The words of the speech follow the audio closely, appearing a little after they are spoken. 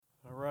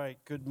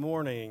right, good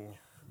morning.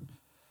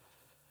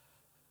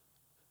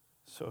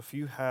 So if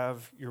you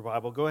have your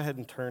Bible, go ahead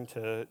and turn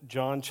to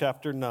John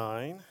chapter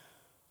 9.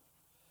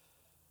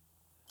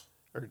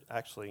 Or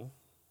actually,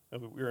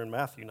 we're in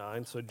Matthew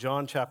 9, so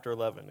John chapter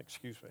 11,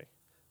 excuse me.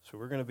 So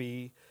we're going to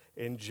be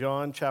in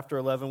John chapter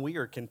 11. We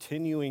are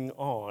continuing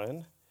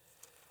on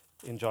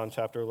in John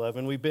chapter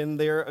 11. We've been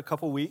there a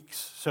couple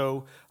weeks,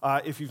 so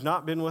if you've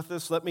not been with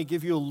us, let me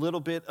give you a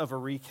little bit of a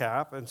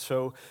recap. And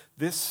so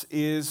this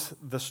is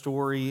the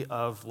story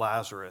of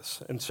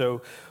Lazarus. And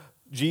so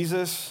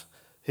Jesus,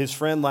 his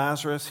friend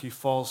Lazarus, he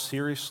falls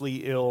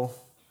seriously ill.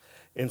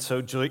 And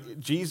so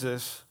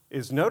Jesus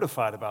is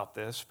notified about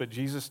this, but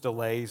Jesus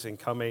delays in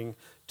coming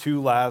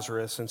to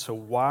Lazarus. And so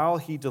while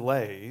he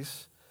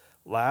delays,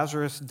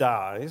 Lazarus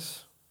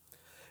dies.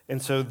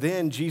 And so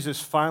then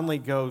Jesus finally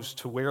goes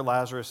to where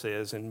Lazarus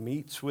is and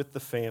meets with the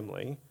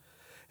family.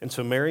 And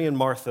so Mary and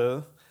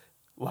Martha,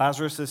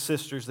 Lazarus'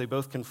 sisters, they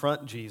both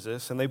confront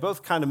Jesus, and they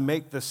both kind of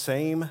make the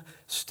same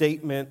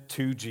statement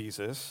to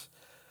Jesus.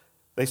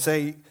 They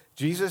say,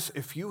 Jesus,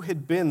 if you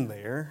had been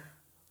there,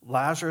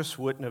 Lazarus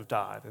wouldn't have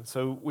died. And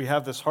so we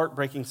have this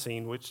heartbreaking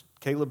scene, which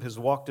Caleb has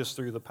walked us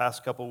through the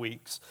past couple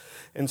weeks.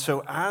 And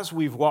so as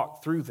we've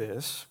walked through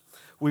this,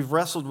 we've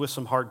wrestled with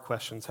some hard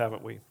questions,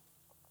 haven't we?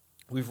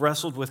 We've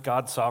wrestled with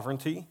God's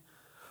sovereignty.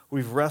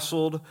 We've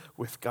wrestled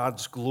with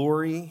God's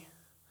glory.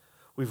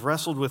 We've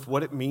wrestled with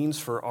what it means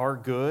for our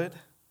good,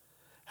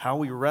 how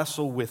we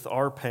wrestle with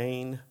our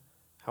pain,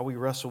 how we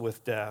wrestle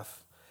with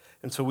death.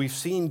 And so we've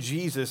seen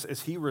Jesus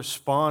as he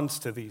responds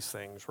to these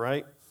things,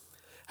 right?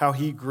 How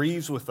he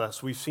grieves with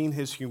us. We've seen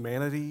his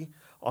humanity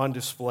on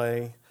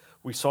display.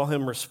 We saw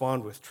him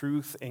respond with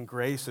truth and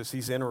grace as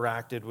he's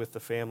interacted with the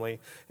family.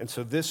 And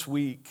so this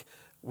week,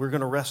 we're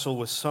going to wrestle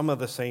with some of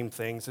the same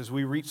things as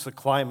we reach the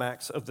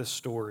climax of this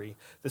story,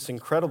 this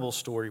incredible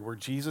story where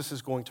Jesus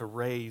is going to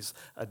raise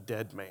a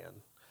dead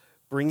man,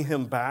 bring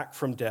him back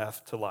from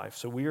death to life.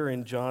 So we are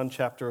in John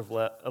chapter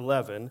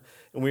 11,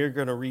 and we are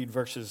going to read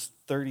verses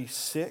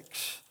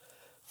 36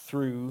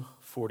 through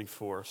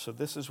 44. So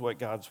this is what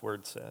God's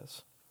word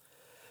says.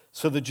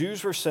 So the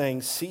Jews were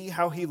saying, "See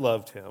how he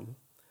loved him."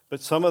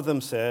 But some of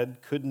them said,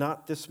 "Could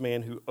not this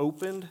man who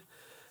opened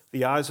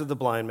the eyes of the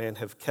blind man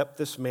have kept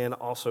this man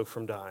also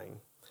from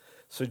dying?"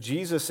 So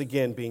Jesus,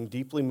 again, being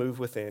deeply moved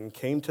within,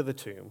 came to the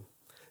tomb.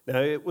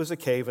 Now it was a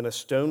cave, and a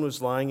stone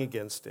was lying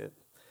against it.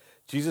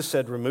 Jesus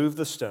said, "Remove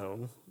the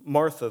stone."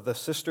 Martha, the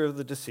sister of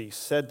the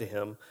deceased, said to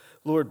him,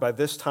 "Lord, by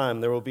this time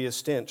there will be a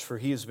stench, for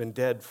he has been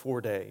dead 4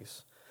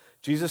 days."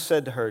 Jesus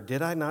said to her,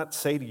 "Did I not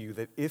say to you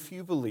that if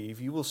you believe,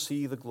 you will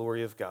see the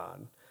glory of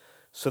God?"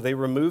 So they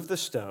removed the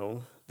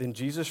stone. Then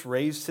Jesus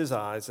raised his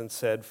eyes and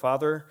said,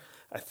 "Father,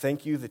 I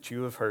thank you that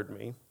you have heard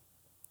me.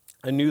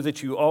 I knew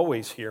that you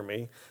always hear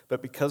me,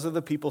 but because of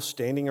the people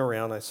standing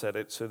around, I said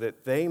it, so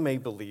that they may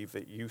believe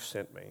that you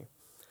sent me."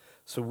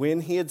 So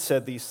when he had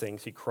said these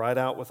things, he cried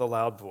out with a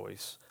loud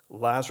voice,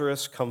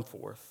 "Lazarus, come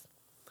forth."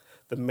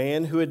 The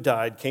man who had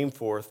died came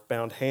forth,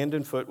 bound hand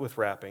and foot with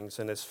wrappings,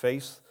 and his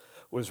face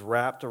was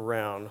wrapped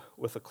around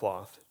with a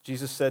cloth.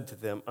 Jesus said to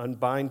them,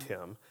 "Unbind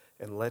him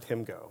and let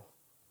him go."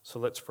 So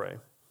let's pray.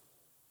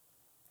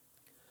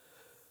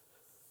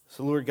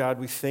 So Lord God,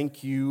 we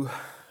thank you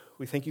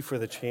for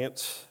the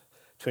chance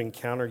to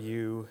encounter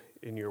you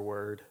in your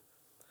word.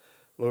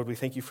 Lord, we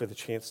thank you for the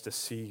chance to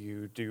see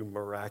you do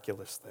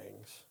miraculous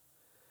things.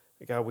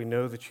 God, we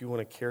know that you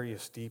want to carry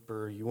us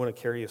deeper. You want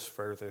to carry us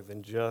further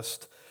than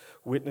just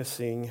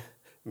witnessing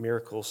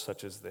miracles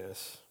such as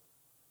this.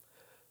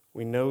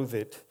 We know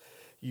that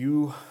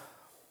you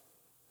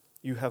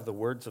have the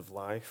words of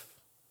life.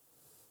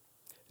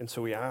 And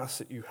so we ask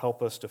that you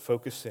help us to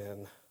focus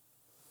in.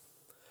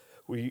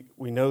 We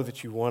know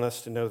that you want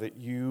us to know that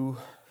you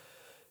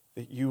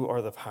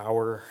are the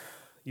power.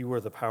 You are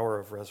the power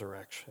of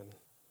resurrection.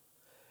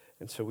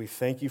 And so we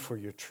thank you for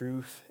your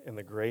truth and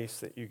the grace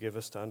that you give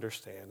us to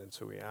understand. And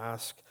so we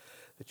ask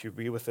that you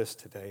be with us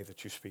today,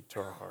 that you speak to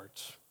our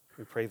hearts.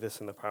 We pray this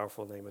in the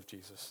powerful name of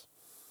Jesus.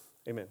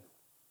 Amen.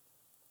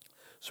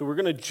 So we're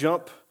going to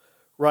jump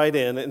right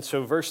in. And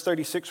so verse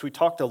 36, we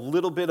talked a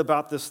little bit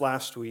about this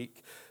last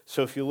week.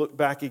 So if you look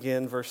back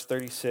again, verse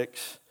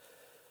 36,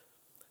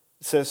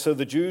 it says, so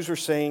the Jews were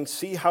saying,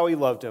 "See how he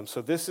loved him."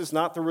 So this is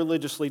not the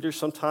religious leaders.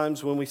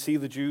 Sometimes when we see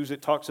the Jews,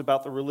 it talks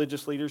about the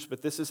religious leaders,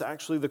 but this is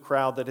actually the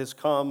crowd that has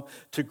come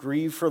to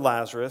grieve for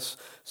Lazarus.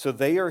 So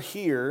they are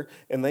here,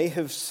 and they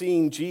have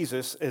seen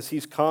Jesus as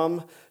he's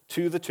come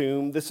to the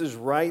tomb. This is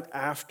right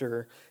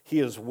after he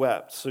has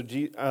wept. So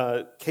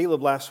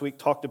Caleb last week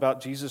talked about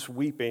Jesus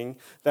weeping.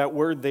 That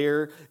word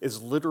there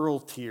is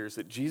literal tears,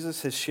 that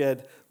Jesus has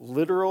shed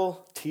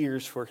literal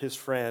tears for his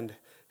friend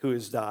who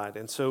has died.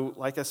 And so,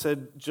 like I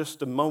said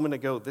just a moment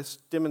ago, this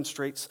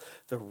demonstrates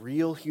the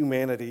real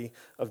humanity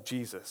of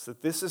Jesus,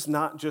 that this is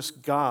not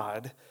just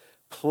God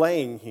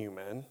playing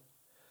human.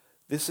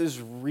 This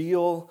is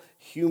real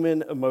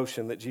human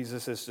emotion that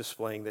Jesus is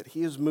displaying, that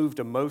he is moved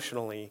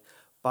emotionally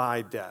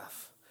by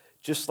death.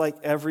 just like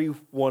every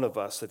one of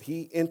us, that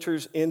he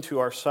enters into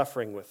our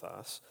suffering with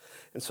us.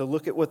 And so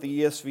look at what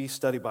the ESV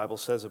Study Bible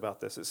says about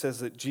this. It says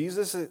that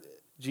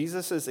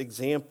Jesus'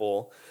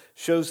 example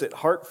shows that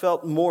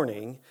heartfelt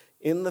mourning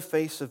in the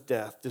face of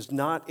death does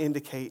not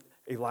indicate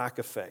a lack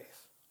of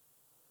faith.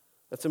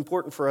 That's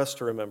important for us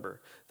to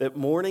remember, that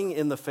mourning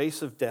in the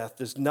face of death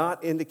does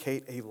not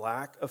indicate a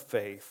lack of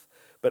faith,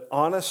 but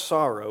honest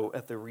sorrow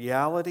at the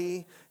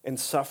reality and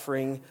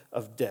suffering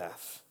of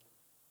death.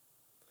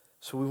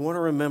 So we want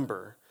to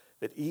remember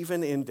that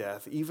even in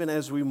death, even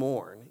as we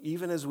mourn,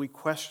 even as we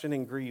question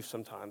and grieve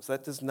sometimes,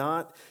 that does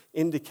not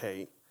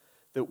indicate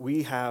that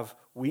we have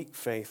weak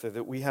faith or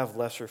that we have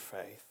lesser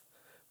faith,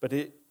 but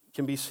it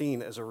can be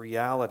seen as a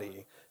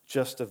reality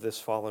just of this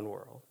fallen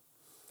world.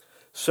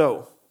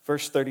 So,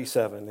 verse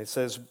 37, it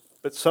says,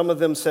 "But some of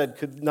them said,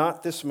 'Could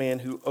not this man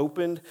who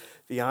opened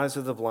the eyes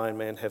of the blind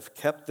man have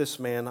kept this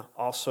man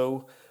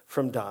also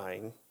from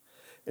dying?'"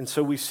 And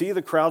so we see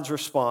the crowd's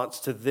response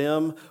to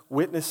them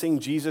witnessing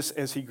Jesus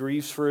as he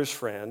grieves for his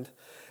friend.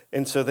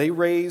 And so they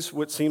raise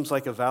what seems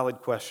like a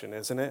valid question,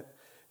 isn't it?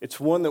 It's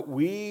one that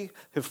we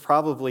have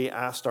probably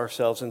asked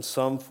ourselves in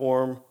some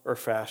form or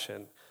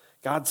fashion.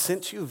 God,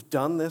 since you've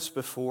done this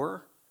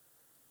before,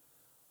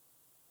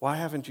 why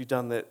haven't you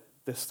done that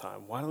this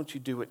time? Why don't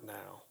you do it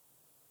now?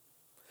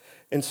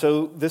 And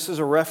so this is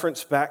a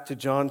reference back to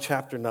John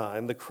chapter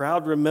 9. The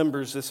crowd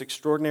remembers this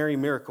extraordinary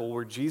miracle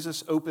where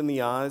Jesus opened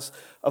the eyes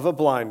of a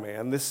blind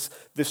man. This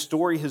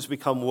story has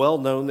become well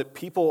known that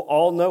people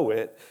all know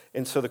it.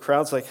 And so the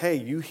crowd's like, hey,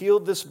 you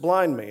healed this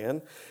blind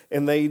man.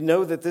 And they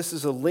know that this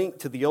is a link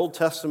to the Old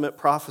Testament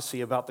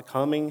prophecy about the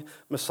coming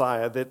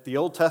Messiah, that the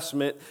Old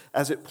Testament,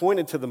 as it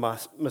pointed to the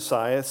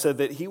Messiah, said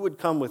that he would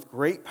come with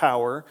great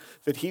power,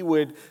 that he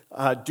would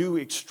do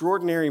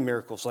extraordinary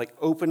miracles like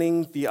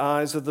opening the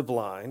eyes of the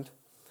blind.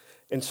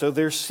 And so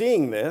they're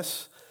seeing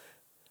this,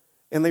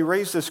 and they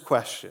raise this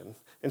question.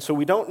 And so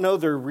we don't know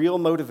their real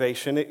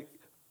motivation.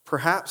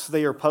 Perhaps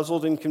they are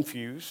puzzled and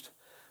confused.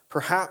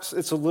 Perhaps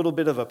it's a little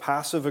bit of a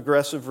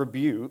passive-aggressive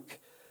rebuke.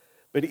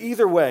 But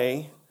either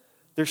way,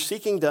 they're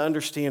seeking to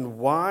understand,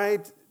 why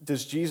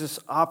does Jesus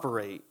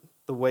operate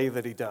the way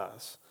that he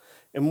does?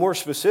 And more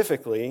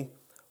specifically,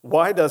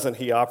 why doesn't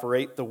he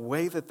operate the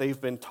way that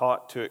they've been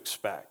taught to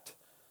expect?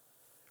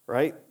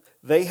 Right?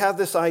 They have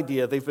this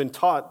idea, they've been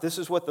taught this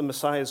is what the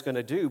Messiah is going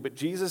to do, but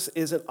Jesus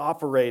isn't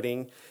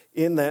operating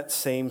in that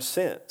same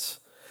sense.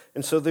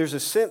 And so there's a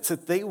sense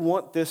that they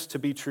want this to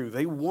be true.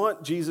 They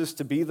want Jesus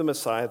to be the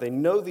Messiah. They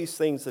know these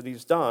things that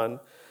he's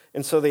done.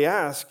 And so they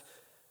ask,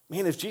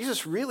 man, if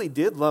Jesus really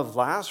did love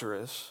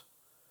Lazarus,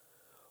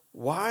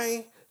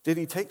 why did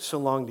he take so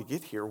long to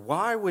get here?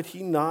 Why would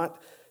he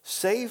not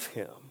save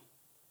him?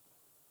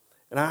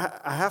 And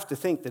I have to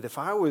think that if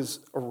I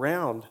was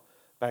around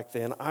back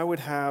then, I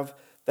would have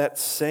that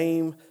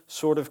same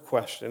sort of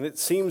question. It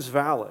seems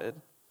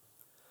valid,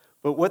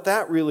 but what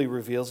that really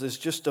reveals is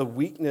just a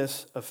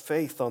weakness of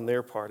faith on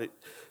their part,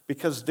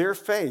 because their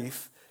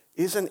faith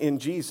isn't in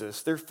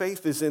Jesus. Their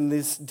faith is in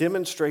this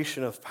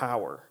demonstration of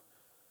power.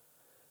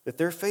 That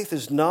their faith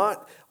is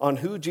not on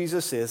who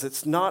Jesus is.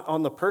 It's not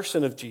on the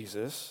person of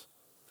Jesus.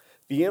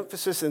 The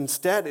emphasis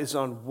instead is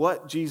on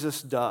what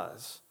Jesus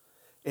does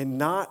and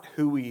not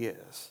who he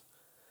is.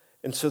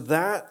 And so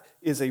that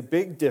is a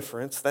big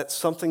difference. That's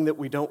something that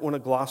we don't want to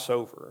gloss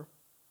over.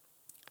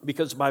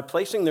 Because by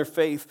placing their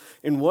faith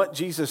in what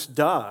Jesus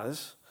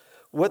does,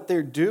 what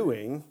they're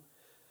doing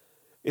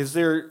is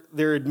they're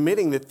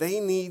admitting that they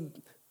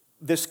need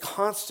this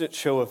constant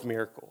show of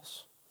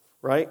miracles,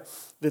 right?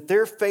 That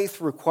their faith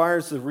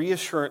requires the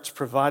reassurance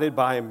provided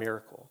by a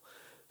miracle.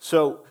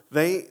 So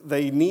they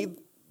need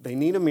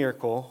a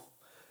miracle,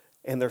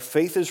 and their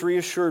faith is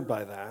reassured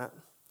by that.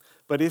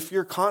 But if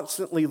you're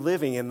constantly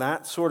living in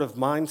that sort of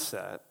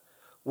mindset,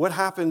 what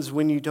happens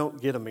when you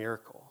don't get a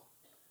miracle?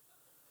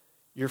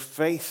 Your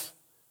faith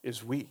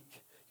is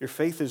weak. Your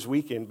faith is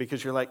weakened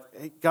because you're like,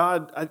 hey,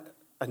 God,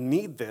 I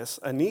need this.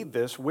 I need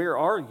this. Where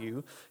are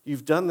you?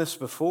 You've done this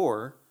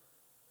before.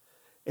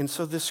 And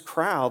so this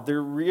crowd,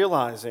 they're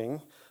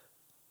realizing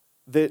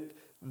that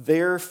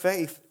their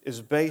faith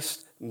is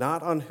based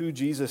not on who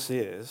Jesus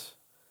is,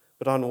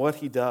 but on what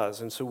he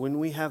does. And so when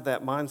we have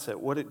that mindset,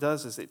 what it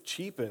does is it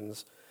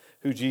cheapens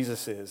who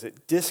Jesus is.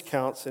 It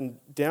discounts and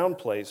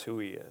downplays who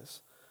he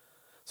is.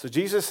 So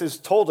Jesus has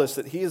told us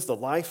that he is the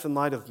life and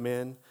light of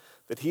men,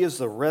 that he is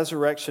the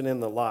resurrection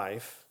and the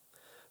life,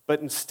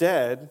 but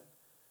instead,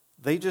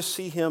 they just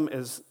see him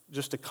as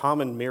just a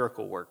common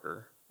miracle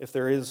worker, if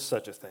there is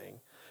such a thing.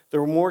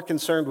 They're more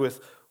concerned with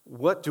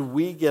what do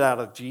we get out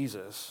of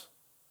Jesus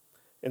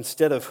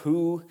instead of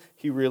who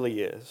he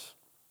really is.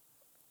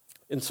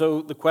 And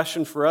so the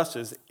question for us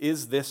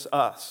is this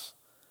us?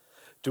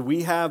 Do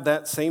we have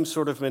that same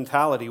sort of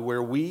mentality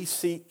where we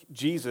seek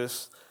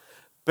Jesus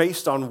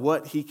based on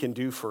what he can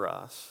do for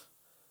us?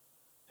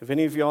 Have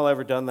any of y'all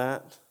ever done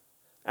that?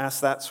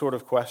 Asked that sort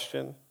of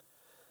question?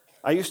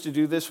 I used to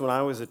do this when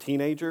I was a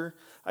teenager.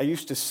 I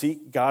used to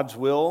seek God's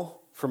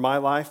will for my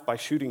life by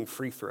shooting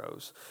free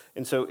throws.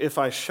 And so if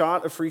I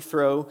shot a free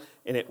throw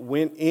and it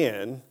went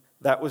in,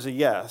 that was a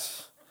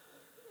yes.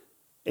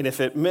 And if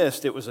it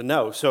missed, it was a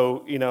no.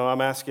 So,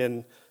 I'm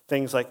asking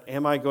things like,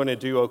 am I going to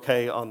do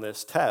okay on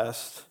this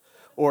test?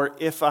 Or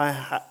if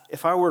I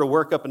were to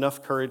work up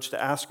enough courage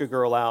to ask a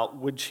girl out,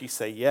 would she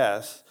say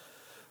yes?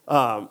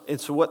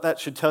 And so what that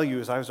should tell you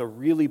is I was a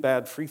really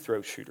bad free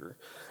throw shooter.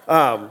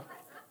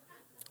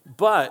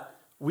 But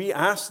we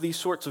ask these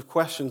sorts of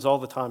questions all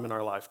the time in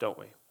our life, don't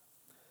we?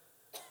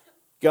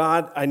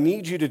 God, I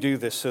need you to do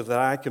this so that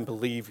I can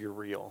believe you're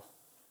real.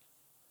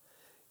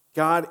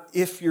 God,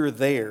 if you're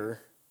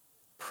there,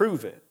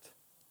 prove it.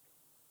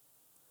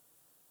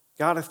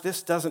 God, if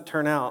this doesn't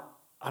turn out,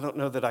 I don't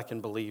know that I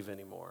can believe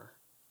anymore.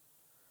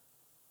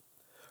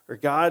 Or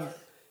God,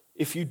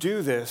 if you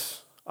do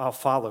this, I'll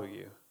follow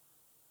you.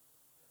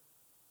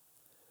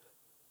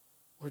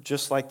 We're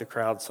just like the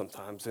crowd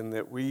sometimes in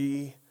that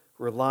we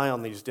rely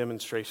on these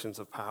demonstrations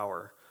of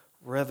power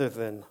rather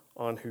than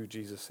on who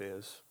Jesus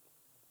is.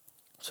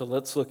 So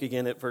let's look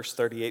again at verse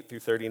 38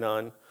 through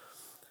 39.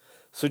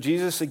 So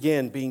Jesus,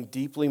 again, being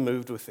deeply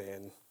moved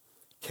within,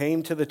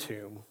 came to the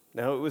tomb.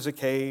 Now it was a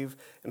cave,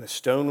 and a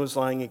stone was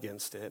lying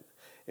against it.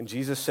 And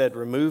Jesus said,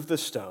 "Remove the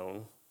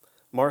stone."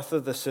 Martha,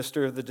 the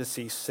sister of the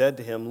deceased, said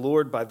to him,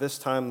 "Lord, by this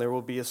time there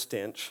will be a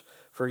stench,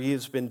 for he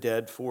has been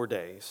dead 4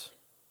 days."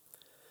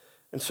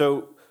 And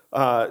so,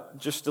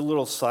 just a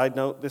little side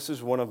note, this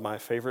is one of my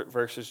favorite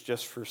verses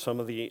just for some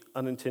of the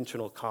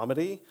unintentional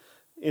comedy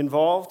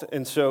involved.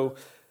 And so,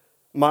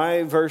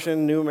 my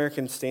version, New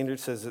American Standard,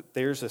 says that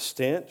there's a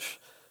stench.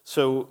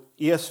 So,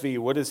 ESV,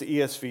 what does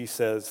ESV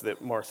says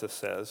that Martha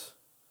says?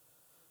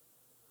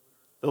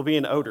 There'll be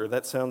an odor.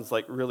 That sounds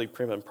like really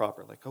prim and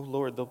proper. Like, oh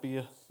Lord,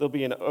 there'll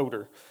be an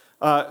odor.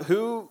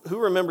 Who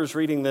remembers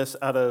reading this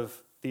out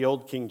of the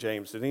Old King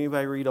James? Did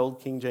anybody read Old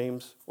King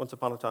James once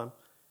upon a time?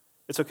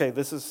 It's okay.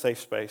 This is a safe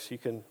space. You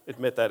can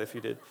admit that if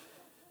you did.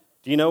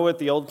 Do you know what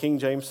the Old King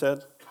James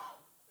said?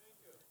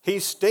 He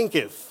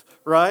stinketh,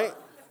 right?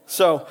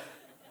 So,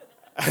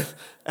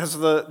 as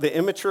the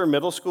immature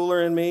middle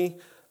schooler in me,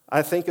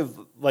 I think of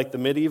like the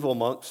medieval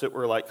monks that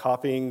were like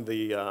copying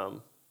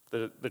the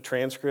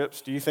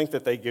transcripts. Do you think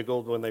that they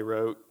giggled when they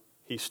wrote,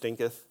 "He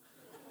stinketh"?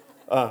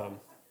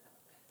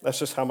 That's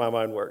just how my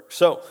mind works.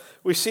 So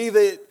we see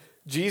that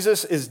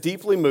Jesus is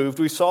deeply moved.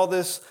 We saw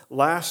this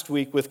last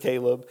week with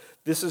Caleb.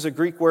 This is a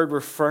Greek word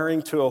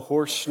referring to a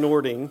horse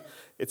snorting.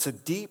 It's a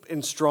deep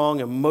and strong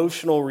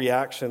emotional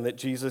reaction that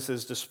Jesus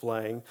is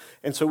displaying.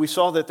 And so we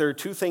saw that there are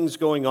two things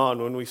going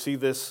on when we see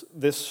this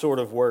sort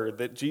of word,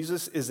 that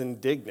Jesus is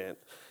indignant.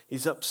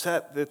 He's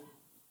upset that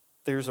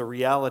there's a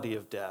reality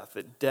of death,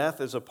 that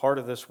death is a part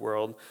of this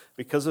world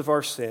because of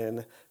our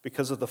sin,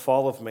 because of the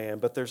fall of man,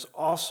 but there's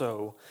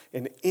also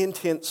an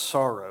intense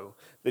sorrow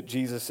that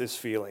Jesus is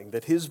feeling,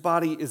 that his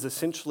body is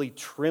essentially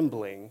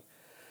trembling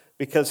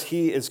because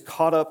he is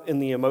caught up in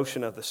the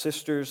emotion of the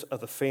sisters of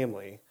the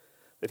family,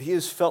 that he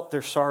has felt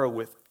their sorrow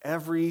with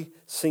every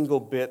single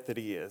bit that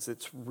he is.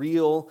 It's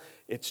real,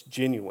 it's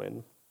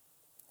genuine.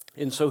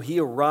 And so he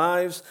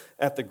arrives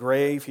at the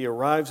grave, he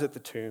arrives at the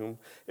tomb.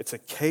 It's a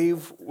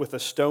cave with a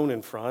stone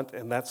in front,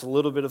 and that's a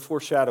little bit of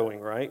foreshadowing,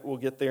 right? We'll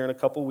get there in a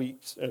couple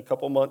weeks, in a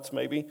couple months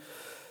maybe.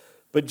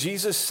 But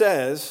Jesus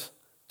says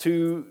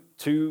to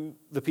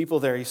the people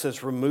there, he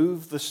says,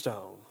 "Remove the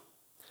stone."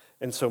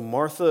 And so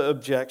Martha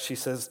objects. She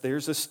says,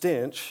 "There's a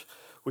stench."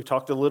 We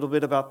talked a little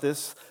bit about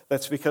this.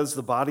 That's because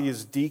the body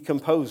is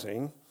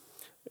decomposing.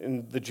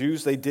 And the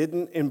Jews, they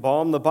didn't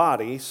embalm the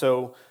body,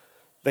 so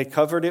they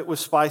covered it with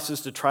spices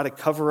to try to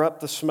cover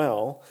up the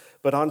smell.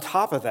 But on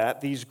top of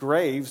that, these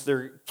graves,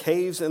 they're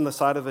caves in the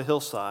side of a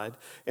hillside.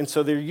 And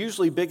so they're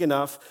usually big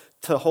enough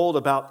to hold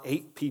about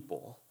 8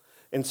 people.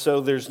 And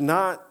so there's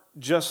not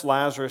just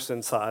Lazarus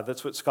inside.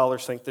 That's what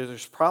scholars think.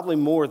 There's probably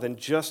more than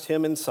just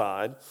him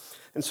inside.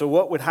 And so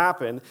what would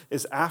happen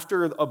is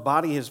after a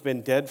body has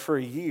been dead for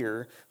a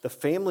year, the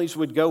families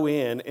would go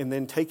in and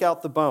then take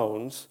out the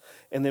bones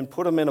and then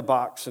put them in a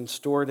box and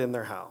store it in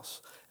their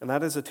house. And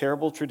that is a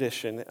terrible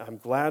tradition. I'm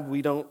glad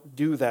we don't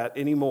do that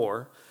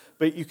anymore.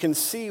 But you can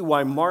see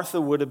why Martha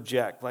would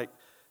object. Like,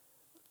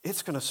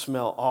 it's going to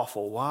smell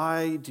awful.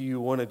 Why do you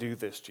want to do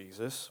this,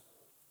 Jesus?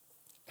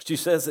 She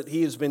says that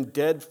he has been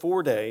dead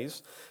 4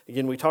 days.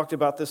 Again, we talked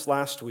about this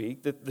last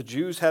week, that the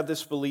Jews had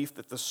this belief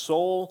that the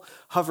soul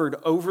hovered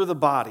over the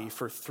body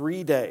for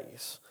 3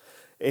 days,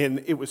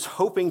 and it was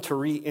hoping to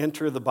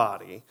re-enter the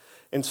body.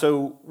 And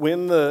so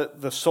when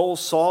the soul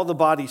saw the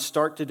body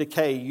start to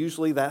decay,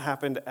 usually that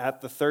happened at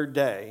the 3rd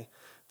day,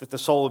 that the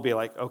soul would be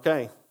like,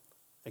 okay,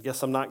 I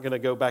guess I'm not going to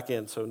go back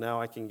in, so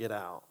now I can get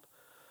out.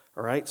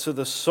 All right, so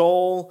the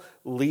soul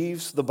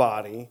leaves the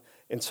body.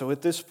 And so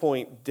at this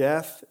point,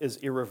 death is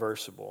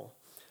irreversible.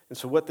 And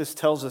so what this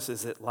tells us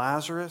is that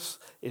Lazarus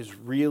is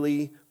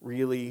really,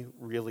 really,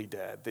 really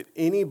dead. That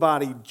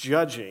anybody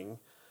judging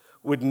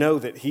would know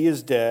that he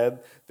is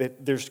dead,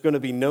 that there's going to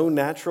be no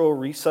natural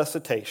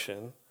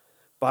resuscitation.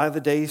 By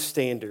the day's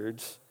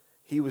standards,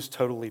 he was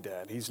totally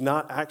dead. He's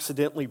not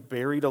accidentally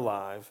buried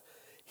alive.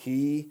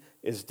 He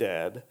is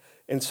dead.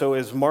 And so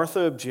as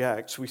Martha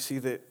objects, we see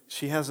that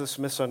she has this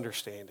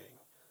misunderstanding.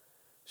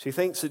 She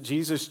thinks that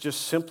Jesus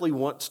just simply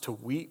wants to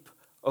weep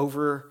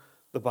over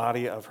the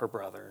body of her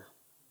brother.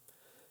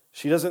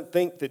 She doesn't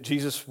think that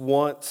Jesus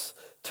wants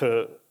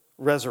to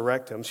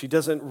resurrect him. She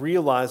doesn't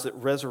realize that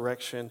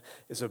resurrection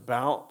is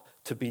about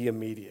to be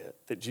immediate,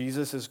 that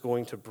Jesus is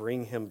going to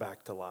bring him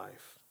back to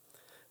life.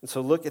 And so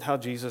look at how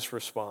Jesus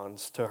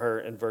responds to her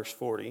in verse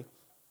 40.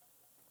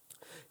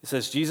 It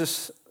says,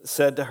 Jesus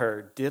said to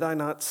her, "Did I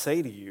not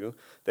say to you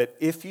that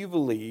if you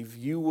believe,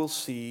 you will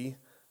see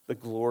the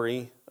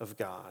glory of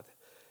God?"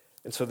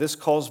 And so this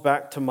calls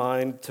back to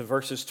mind to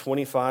verses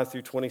 25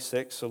 through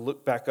 26. So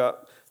look back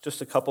up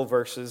just a couple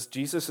verses.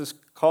 Jesus is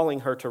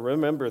calling her to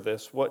remember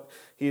this, what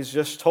he has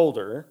just told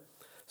her.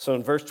 So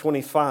in verse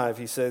 25,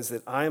 he says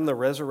that I am the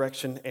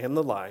resurrection and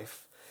the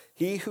life.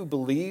 He who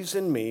believes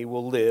in me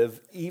will live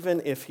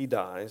even if he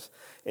dies,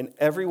 and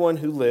everyone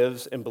who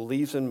lives and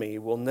believes in me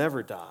will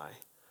never die.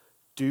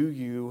 Do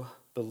you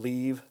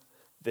believe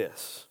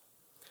this?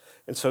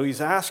 And so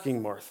he's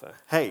asking Martha,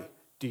 hey,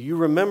 do you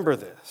remember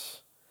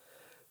this?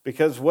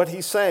 Because what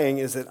he's saying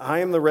is that I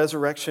am the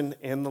resurrection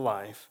and the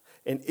life,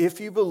 and if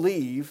you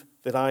believe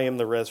that I am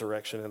the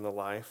resurrection and the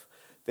life,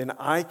 then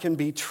I can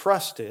be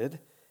trusted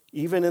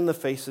even in the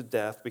face of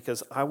death,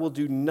 because I will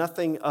do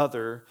nothing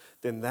other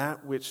than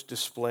that which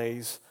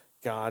displays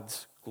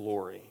God's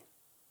glory.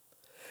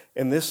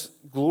 And this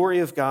glory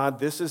of God,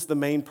 this is the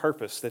main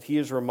purpose that he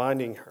is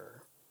reminding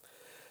her.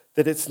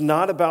 That it's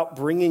not about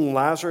bringing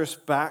Lazarus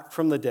back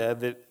from the dead,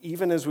 that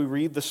even as we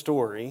read the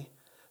story,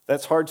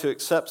 that's hard to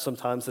accept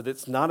sometimes, that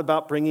it's not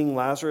about bringing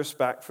Lazarus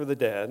back from the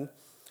dead.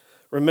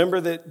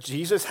 Remember that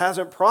Jesus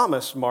hasn't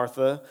promised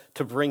Martha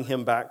to bring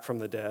him back from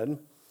the dead.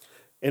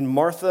 And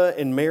Martha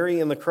and Mary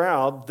and the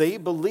crowd, they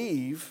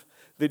believe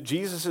that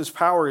Jesus'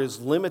 power is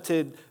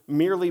limited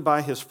merely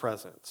by his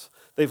presence.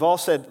 They've all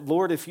said,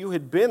 Lord, if you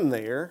had been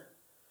there,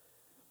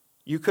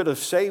 you could have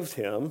saved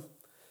him.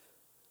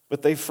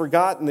 But they've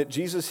forgotten that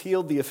Jesus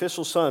healed the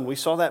official son. We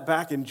saw that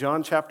back in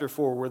John chapter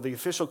 4, where the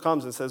official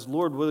comes and says,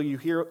 Lord, will you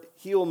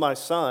heal my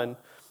son?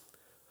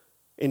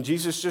 And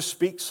Jesus just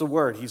speaks the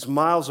word. He's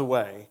miles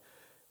away.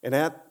 And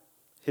at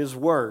his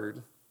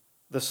word,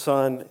 the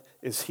son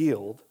is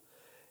healed.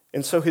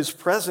 And so his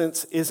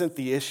presence isn't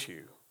the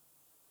issue.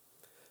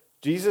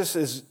 Jesus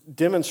is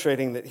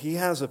demonstrating that he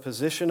has a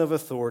position of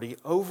authority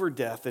over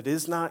death that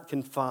is not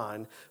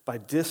confined by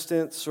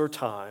distance or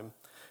time.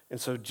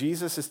 And so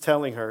Jesus is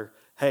telling her,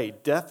 hey,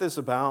 death is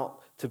about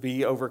to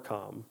be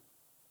overcome.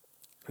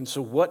 And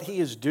so what he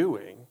is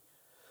doing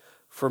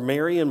for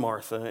Mary and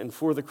Martha and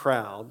for the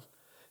crowd,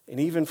 and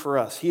even for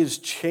us, he is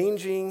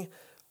changing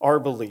our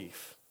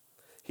belief.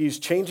 He's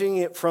changing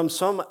it from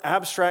some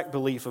abstract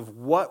belief of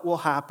what will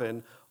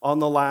happen on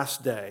the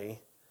last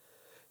day.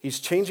 He's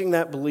changing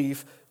that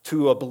belief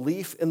to a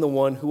belief in the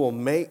one who will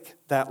make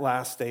that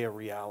last day a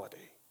reality.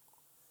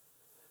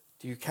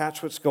 Do you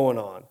catch what's going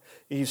on?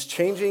 He's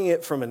changing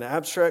it from an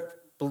abstract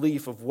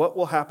belief of what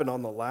will happen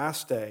on the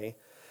last day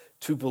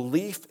to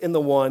belief in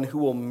the one who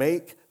will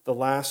make the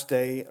last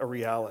day a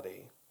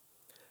reality.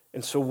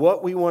 And so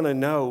what we want to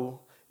know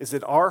is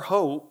that our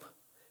hope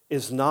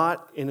is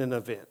not in an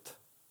event.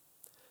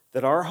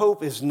 That our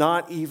hope is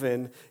not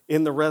even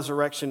in the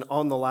resurrection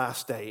on the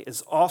last day.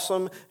 As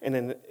awesome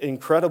and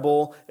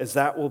incredible as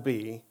that will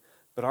be,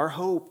 but our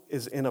hope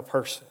is in a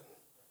person.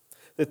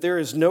 That there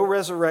is no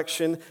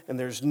resurrection and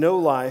there's no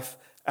life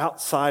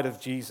outside of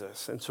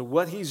Jesus. And so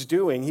what he's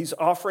doing, he's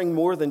offering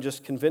more than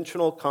just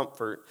conventional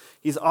comfort.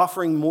 He's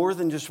offering more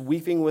than just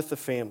weeping with the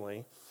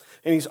family.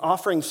 And he's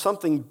offering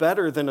something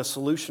better than a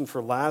solution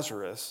for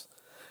Lazarus,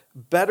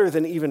 better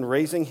than even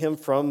raising him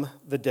from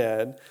the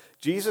dead.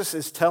 Jesus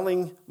is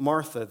telling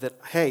Martha that,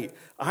 hey,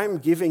 I'm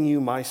giving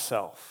you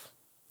myself,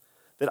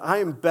 that I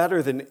am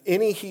better than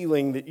any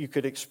healing that you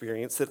could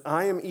experience, that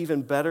I am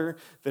even better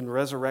than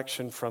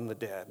resurrection from the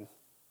dead.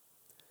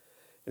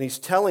 And he's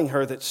telling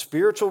her that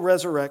spiritual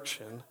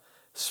resurrection,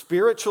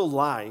 spiritual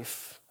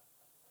life,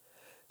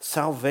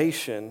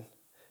 salvation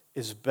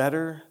is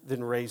better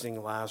than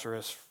raising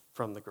Lazarus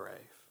from the grave.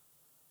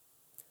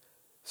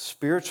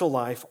 Spiritual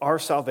life, our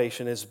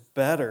salvation, is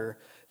better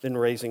than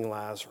raising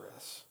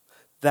Lazarus.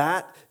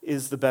 That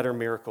is the better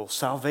miracle.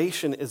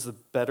 Salvation is the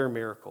better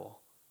miracle.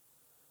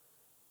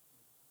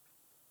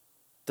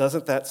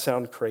 Doesn't that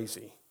sound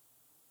crazy?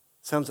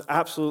 Sounds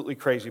absolutely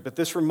crazy, but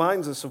this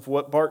reminds us of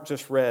what Bart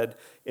just read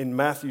in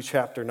Matthew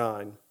chapter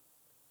 9.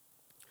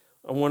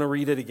 I want to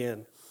read it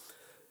again.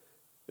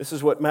 This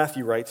is what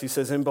Matthew writes. He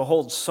says, "And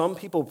behold, some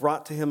people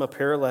brought to him a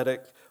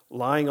paralytic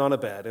lying on a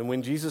bed. And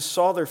when Jesus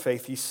saw their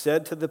faith, he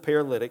said to the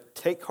paralytic,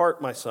 'Take heart,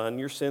 my son,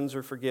 your sins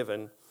are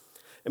forgiven.'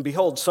 And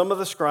behold, some of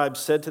the scribes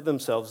said to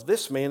themselves,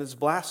 'This man is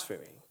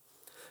blaspheming.'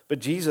 But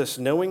Jesus,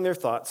 knowing their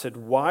thoughts, said,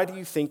 'Why do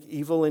you think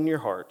evil in your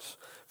hearts?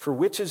 For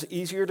which is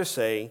easier to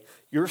say,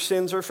 your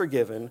sins are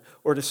forgiven,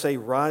 or to say,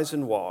 rise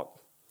and walk?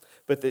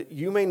 But that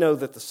you may know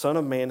that the Son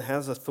of Man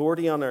has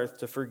authority on earth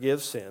to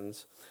forgive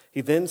sins.' He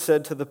then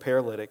said to the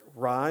paralytic,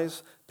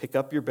 'Rise, pick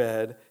up your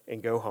bed,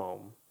 and go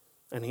home.'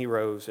 And he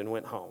rose and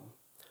went home."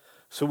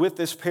 So with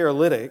this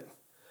paralytic,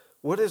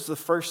 what is the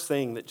first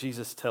thing that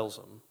Jesus tells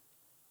him?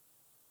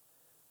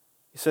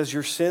 He says,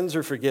 your sins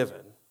are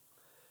forgiven.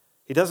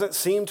 He doesn't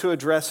seem to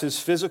address his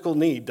physical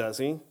need, does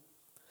he?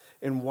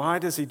 And why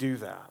does he do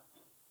that?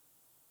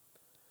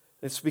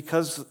 It's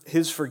because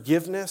his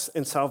forgiveness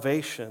and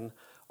salvation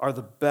are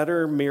the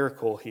better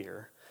miracle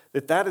here.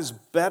 That is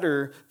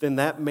better than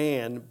that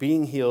man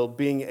being healed,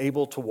 being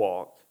able to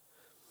walk.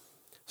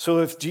 So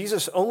if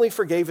Jesus only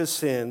forgave his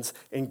sins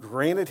and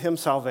granted him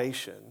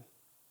salvation,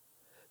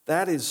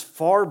 that is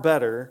far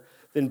better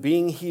than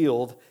being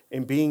healed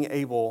and being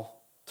able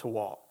to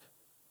walk.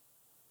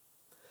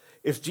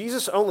 If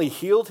Jesus only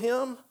healed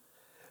him,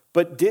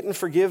 but didn't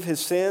forgive his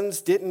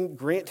sins, didn't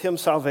grant him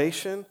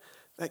salvation,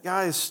 that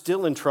guy is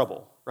still in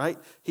trouble, right?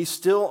 He's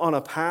still on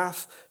a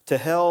path to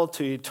hell,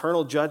 to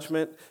eternal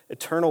judgment,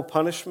 eternal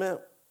punishment.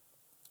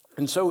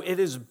 And so it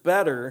is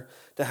better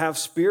to have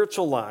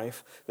spiritual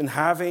life than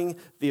having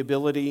the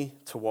ability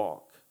to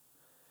walk.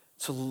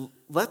 So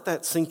let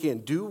that sink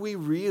in. Do we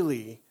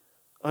really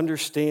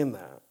understand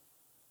that?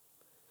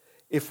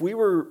 If we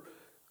were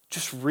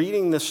just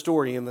reading the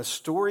story and the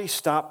story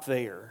stopped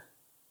there,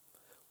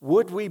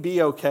 would we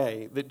be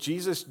okay that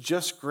Jesus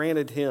just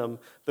granted him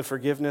the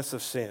forgiveness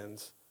of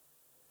sins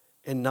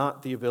and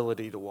not the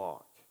ability to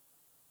walk?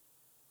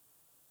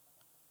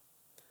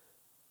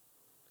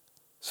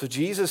 So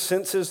Jesus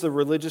senses the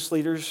religious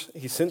leaders,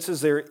 he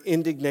senses their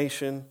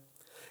indignation,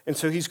 and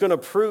so he's going to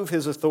prove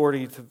his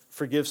authority to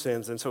forgive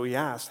sins. And so he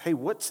asks, hey,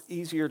 what's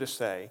easier to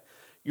say?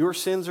 Your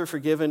sins are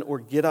forgiven, or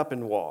get up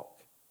and walk?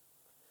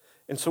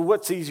 And so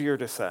what's easier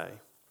to say?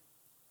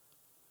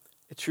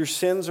 It's your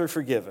sins are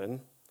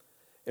forgiven.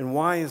 And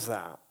why is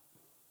that?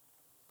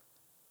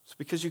 It's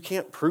because you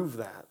can't prove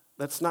that.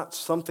 That's not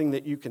something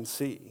that you can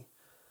see.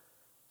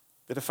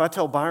 That if I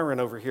tell Byron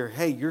over here,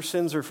 hey, your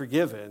sins are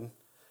forgiven,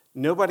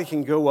 nobody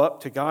can go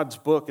up to God's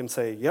book and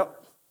say,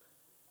 yep,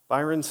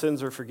 Byron's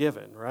sins are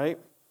forgiven, right?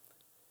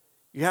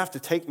 You have to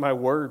take my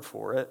word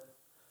for it.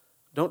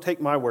 Don't take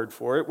my word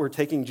for it. We're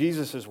taking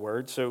Jesus'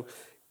 word, so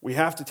we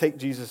have to take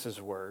Jesus'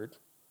 word.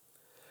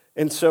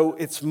 And so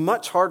it's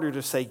much harder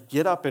to say,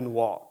 get up and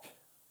walk.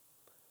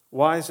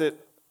 Why is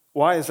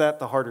that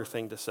the harder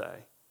thing to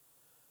say?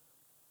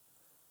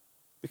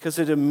 Because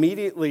it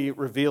immediately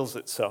reveals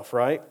itself,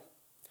 right?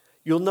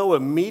 You'll know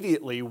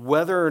immediately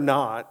whether or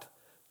not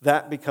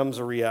that becomes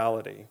a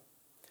reality.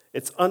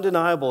 It's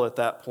undeniable at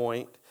that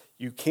point.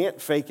 You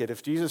can't fake it.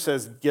 If Jesus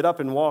says, get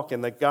up and walk,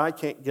 and the guy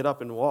can't get up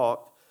and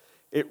walk,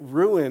 it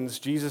ruins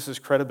Jesus'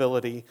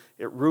 credibility.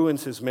 It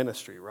ruins his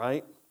ministry,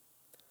 right?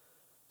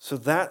 So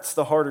that's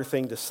the harder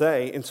thing to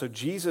say. And so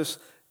Jesus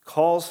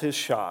calls his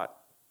shot,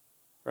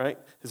 right?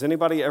 Has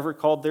anybody ever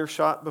called their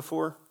shot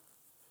before?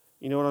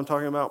 You know what I'm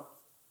talking about?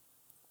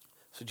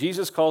 So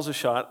Jesus calls a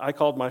shot. I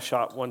called my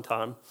shot one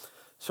time.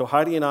 So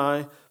Heidi and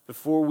I,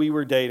 before we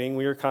were dating,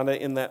 we were kind of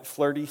in that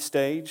flirty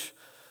stage.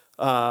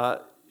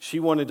 She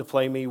wanted to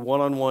play me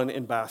one-on-one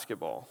in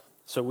basketball.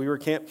 So we were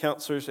camp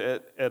counselors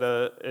at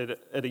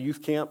a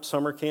youth camp,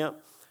 summer camp.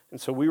 And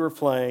so we were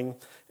playing.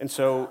 And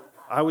so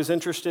I was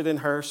interested in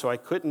her, so I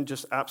couldn't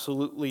just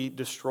absolutely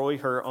destroy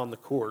her on the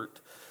court.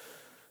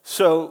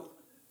 So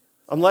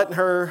I'm letting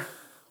her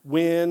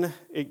win.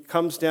 It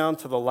comes down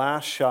to the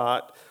last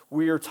shot.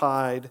 We are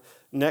tied.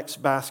 Next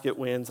basket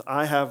wins.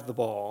 I have the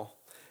ball.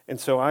 And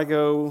so I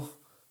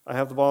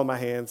have the ball in my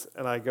hands,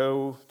 and I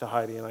go to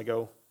Heidi, and I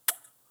go,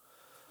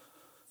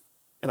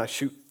 and I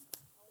shoot.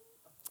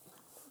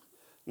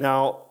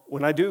 Now,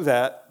 when I do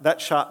that, that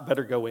shot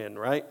better go in,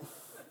 right?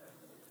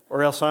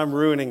 Or else I'm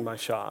ruining my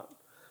shot.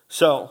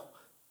 So,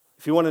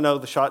 if you want to know,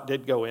 the shot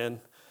did go in.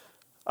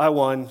 I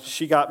won.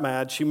 She got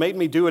mad. She made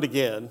me do it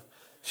again.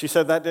 She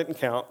said that didn't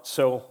count.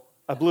 So,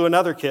 I blew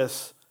another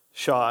kiss,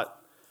 shot.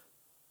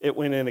 It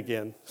went in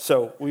again.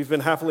 So, we've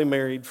been happily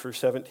married for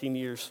 17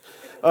 years.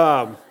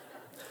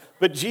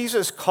 But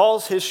Jesus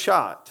calls his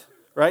shot,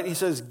 right? He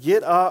says,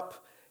 get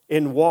up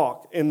and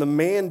walk. And the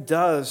man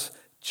does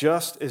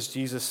just as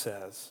Jesus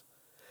says,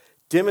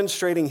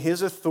 demonstrating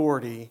his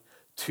authority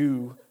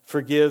to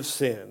forgive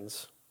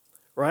sins,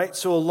 right?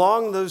 So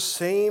along those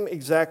same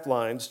exact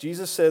lines,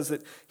 Jesus says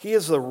that he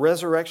is the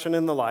resurrection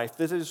and the life.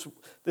 This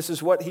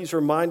is what he's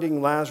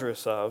reminding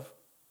Lazarus of.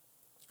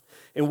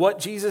 And what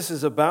Jesus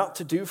is about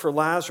to do for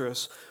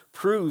Lazarus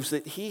proves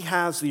that he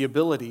has the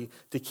ability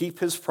to keep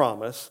his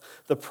promise,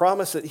 the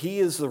promise that he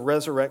is the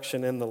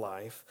resurrection and the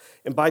life.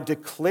 And by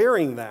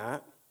declaring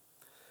that,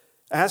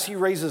 as he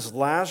raises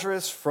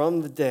Lazarus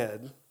from the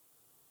dead,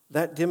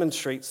 that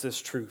demonstrates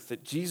this truth,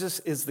 that Jesus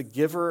is the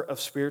giver of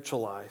spiritual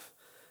life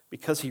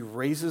because he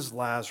raises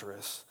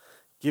Lazarus,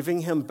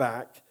 giving him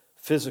back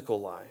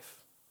physical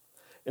life.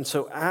 And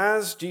so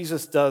as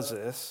Jesus does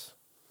this,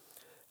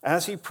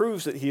 as he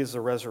proves that he is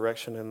the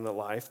resurrection and the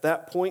life,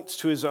 that points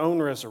to his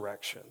own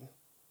resurrection.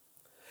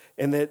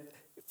 And that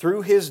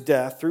through his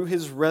death, through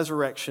his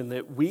resurrection,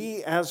 that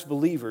we as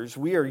believers,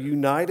 we are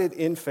united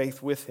in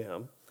faith with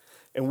him,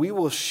 and we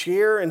will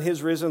share in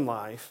his risen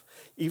life,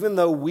 even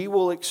though we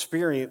will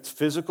experience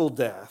physical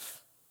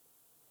death.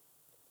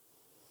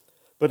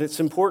 But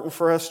it's important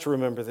for us to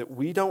remember that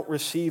we don't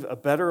receive a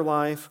better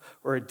life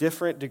or a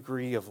different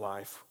degree of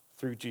life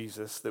through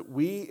Jesus, that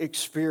we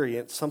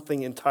experience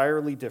something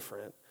entirely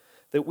different,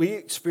 that we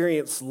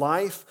experience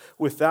life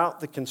without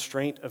the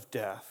constraint of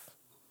death.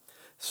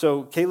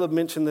 So Caleb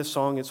mentioned this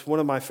song. It's one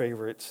of my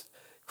favorites.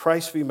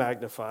 Christ be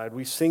magnified.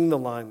 We sing the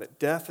line that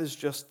death is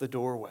just the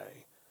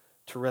doorway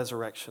to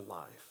resurrection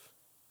life.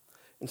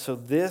 And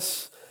so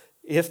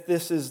if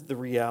this is the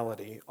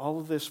reality, all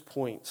of this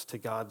points to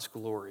God's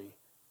glory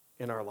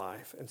in our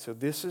life. And so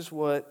this is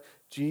what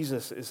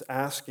Jesus is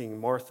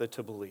asking Martha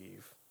to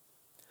believe.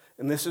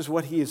 And this is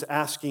what he is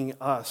asking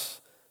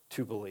us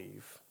to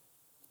believe.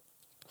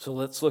 So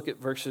let's look at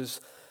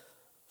verses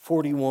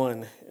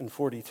 41 and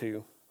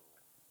 42.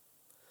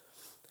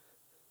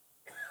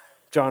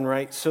 John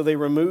writes, "So they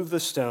removed the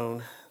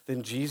stone.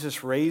 Then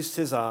Jesus raised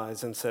his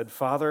eyes and said,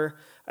 'Father,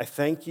 I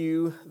thank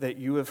you that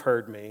you have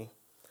heard me.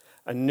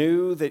 I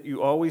knew that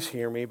you always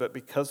hear me, but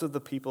because of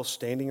the people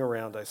standing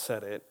around, I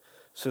said it,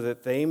 so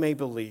that they may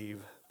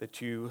believe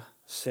that you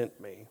sent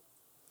me.'"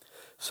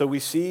 So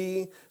we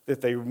see that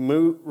they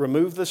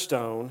remove the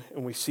stone,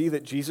 and we see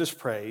that Jesus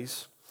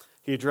prays.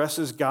 He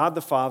addresses God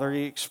the Father.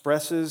 He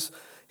expresses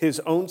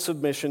his own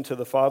submission to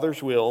the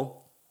Father's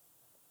will,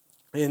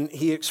 and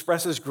he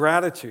expresses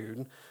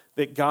gratitude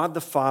that God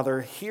the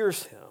Father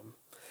hears him.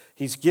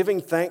 He's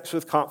giving thanks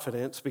with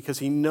confidence because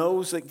he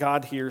knows that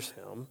God hears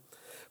him.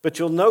 But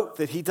you'll note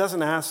that he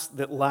doesn't ask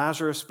that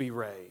Lazarus be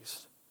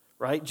raised,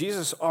 right?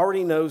 Jesus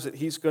already knows that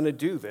he's going to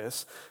do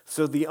this,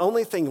 so the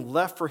only thing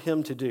left for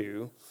him to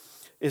do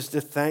is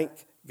to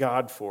thank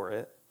God for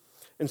it.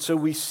 And so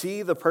we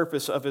see the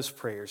purpose of his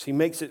prayers. He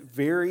makes it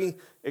very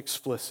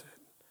explicit.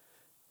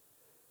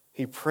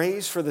 He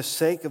prays for the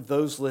sake of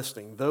those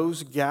listening,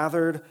 those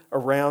gathered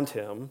around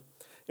him.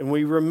 And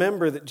we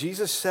remember that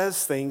Jesus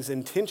says things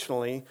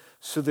intentionally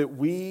so that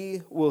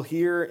we will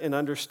hear and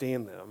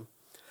understand them.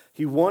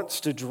 He wants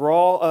to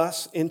draw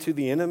us into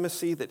the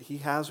intimacy that he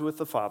has with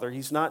the Father.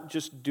 He's not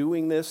just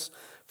doing this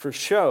for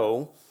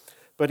show,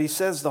 but he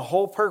says the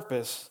whole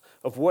purpose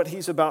of what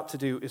he's about to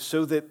do is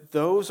so that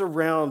those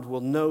around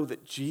will know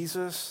that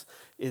Jesus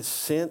is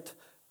sent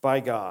by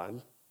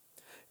God,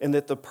 and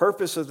that the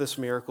purpose of this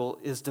miracle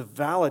is to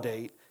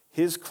validate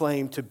his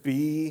claim to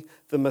be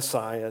the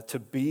Messiah, to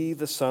be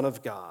the Son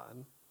of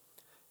God.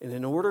 And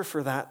in order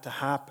for that to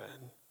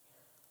happen,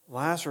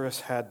 Lazarus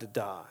had to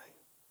die.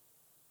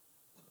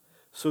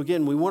 So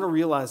again, we want to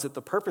realize that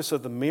the purpose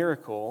of the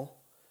miracle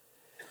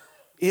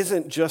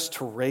isn't just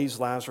to raise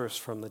Lazarus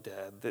from the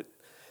dead, that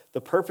the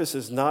purpose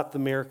is not the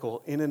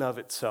miracle in and of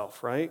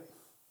itself, right?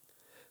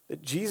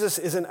 That Jesus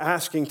isn't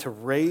asking to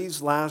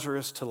raise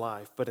Lazarus to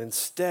life, but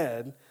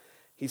instead,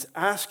 he's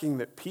asking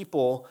that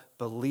people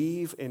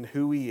believe in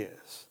who he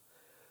is.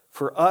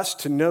 For us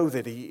to know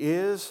that he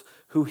is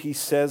who he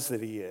says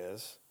that he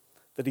is,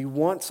 that he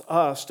wants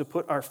us to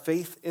put our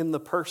faith in the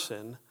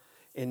person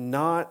and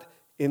not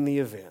in the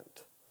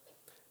event.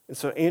 And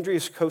so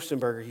Andreas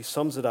Kostenberger, he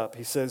sums it up.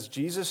 He says,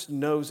 Jesus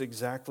knows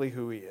exactly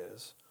who he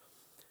is.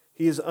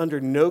 He is under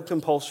no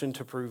compulsion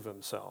to prove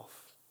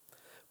himself,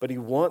 but he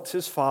wants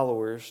his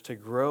followers to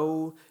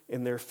grow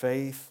in their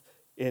faith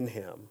in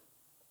him.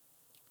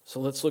 So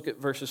let's look at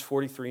verses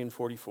 43 and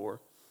 44.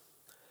 It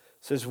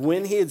says,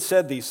 "When he had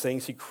said these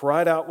things, he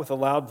cried out with a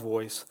loud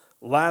voice,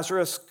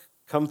 'Lazarus,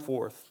 come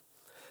forth.'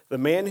 The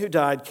man who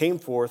died came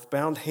forth,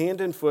 bound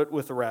hand and foot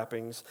with the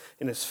wrappings,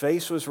 and his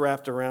face was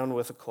wrapped around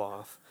with a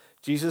cloth.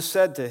 Jesus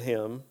said to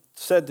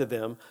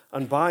them,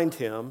 'Unbind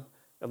him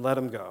and let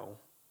him go.'"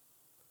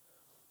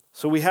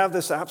 So we have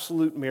this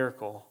absolute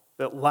miracle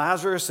that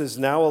Lazarus is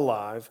now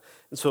alive.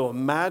 And so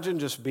imagine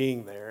just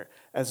being there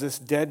as this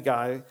dead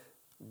guy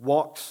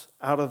walks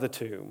out of the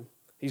tomb.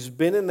 He's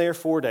been in there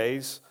 4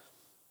 days.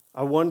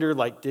 I wonder,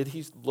 did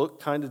he look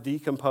kind of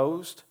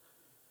decomposed?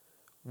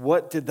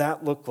 What did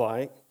that look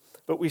like?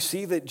 But we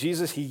see that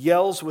Jesus, he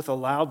yells with a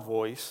loud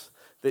voice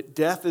that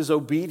death is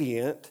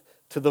obedient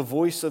to the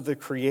voice of the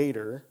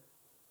Creator.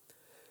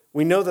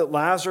 We know that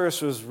Lazarus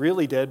was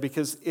really dead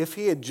because if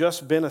he had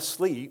just been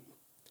asleep,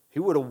 he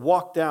would have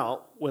walked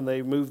out when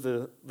they moved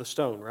the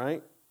stone,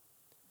 right?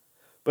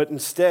 But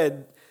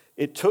instead,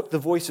 it took the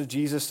voice of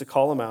Jesus to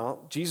call him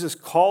out. Jesus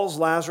calls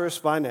Lazarus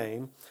by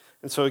name.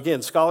 And so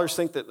again, scholars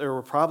think that there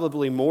were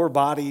probably more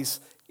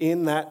bodies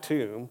in that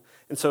tomb.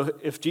 And so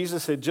if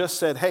Jesus had just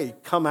said, "Hey,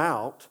 come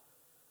out,"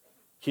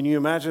 can you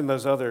imagine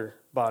those other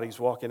bodies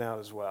walking out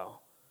as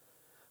well?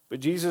 But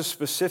Jesus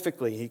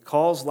specifically, he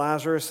calls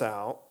Lazarus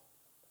out.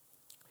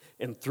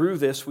 And through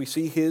this, we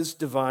see his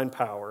divine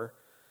power.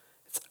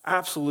 It's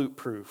absolute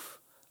proof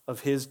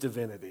of his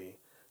divinity.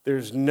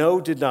 There's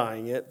no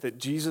denying it that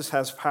Jesus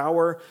has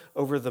power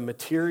over the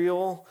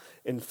material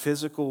and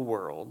physical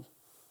world.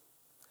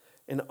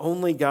 And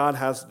only God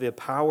has the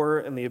power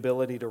and the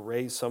ability to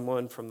raise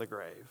someone from the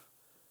grave.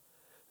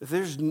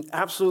 There's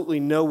absolutely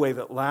no way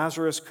that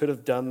Lazarus could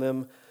have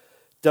done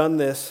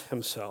this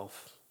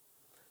himself.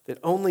 That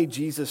only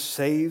Jesus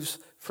saves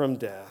from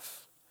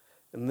death.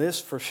 And this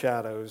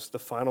foreshadows the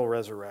final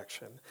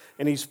resurrection.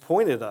 And he's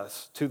pointed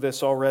us to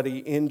this already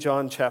in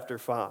John chapter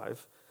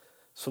 5.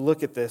 So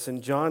look at this.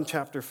 In John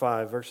chapter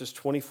 5, verses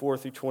 24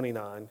 through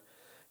 29,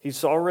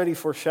 He's already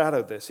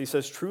foreshadowed this. He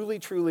says, "Truly,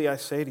 truly, I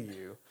say to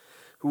you,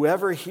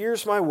 whoever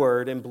hears my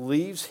word and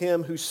believes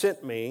him who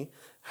sent me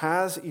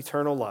has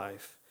eternal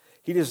life.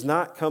 He does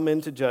not come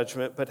into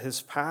judgment, but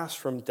has passed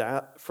from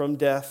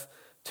death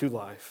to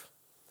life.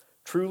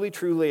 Truly,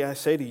 truly, I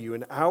say to you,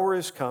 an hour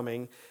is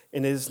coming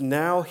and is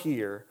now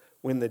here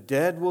when the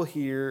dead will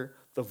hear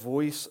the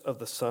voice of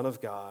the Son of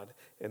God,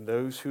 and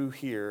those who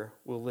hear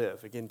will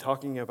live." Again,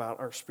 talking about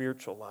our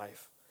spiritual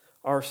life,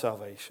 our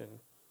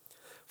salvation.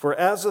 "For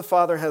as the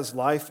Father has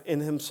life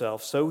in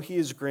himself, so he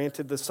has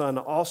granted the Son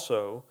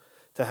also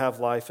to have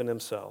life in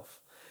himself.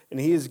 And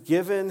he has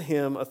given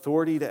him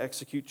authority to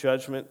execute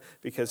judgment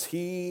because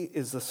he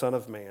is the Son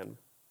of Man.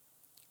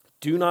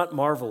 Do not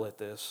marvel at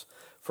this,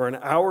 for an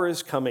hour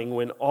is coming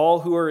when all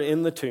who are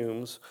in the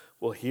tombs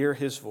will hear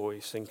his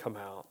voice and come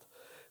out.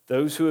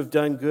 Those who have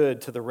done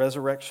good to the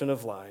resurrection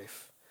of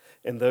life,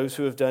 and those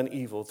who have done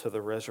evil to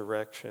the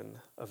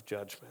resurrection of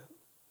judgment."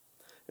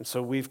 And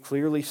so we've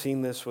clearly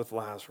seen this with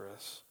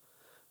Lazarus.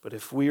 But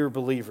if we are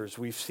believers,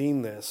 we've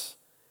seen this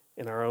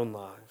in our own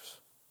lives.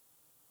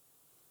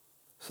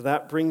 So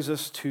that brings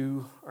us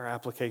to our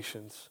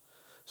applications.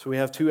 So we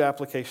have two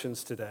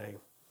applications today.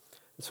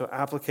 And so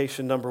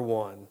application number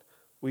one,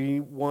 we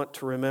want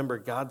to remember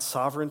God's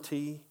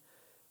sovereignty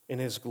and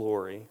his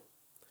glory.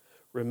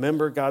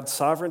 Remember God's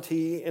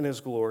sovereignty and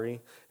his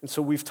glory. And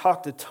so we've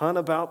talked a ton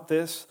about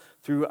this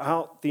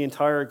throughout the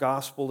entire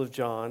Gospel of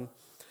John.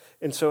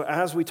 And so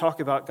as we talk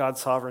about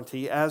God's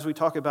sovereignty, as we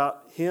talk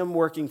about him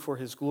working for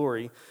his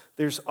glory,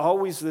 there's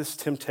always this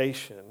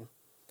temptation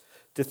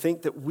to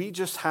think that we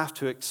just have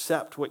to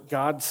accept what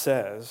God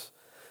says,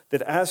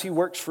 that as he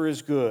works for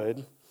his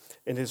good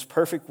and his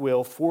perfect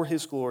will for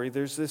his glory,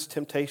 there's this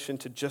temptation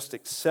to just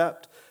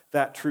accept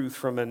that truth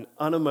from an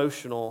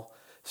unemotional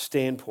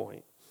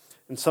standpoint.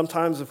 And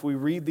sometimes if we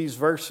read these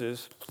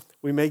verses,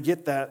 we may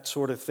get that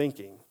sort of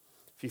thinking.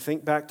 If you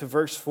think back to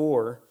verse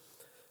 4,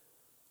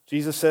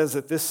 Jesus says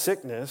that this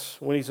sickness,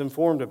 when he's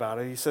informed about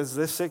it, he says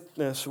this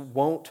sickness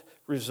will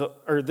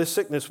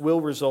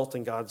result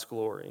in God's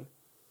glory.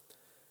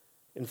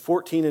 In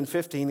 14 and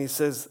 15, he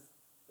says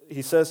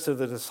to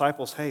the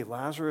disciples, "Hey,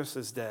 Lazarus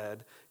is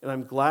dead, and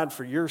I'm glad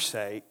for your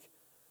sake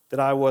that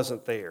I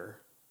wasn't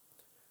there."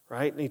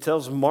 Right? And he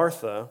tells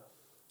Martha,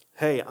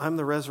 "Hey, I'm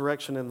the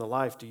resurrection and the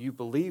life. Do you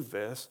believe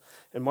this?"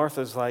 And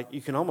Martha's like, you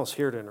can almost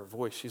hear it in her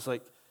voice. She's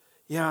like,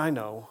 "Yeah, I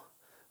know.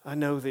 I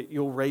know that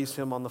you'll raise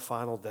him on the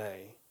final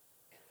day."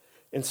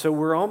 And so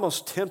we're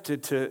almost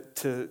tempted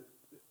to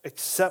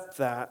accept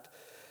that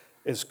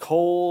as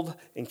cold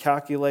and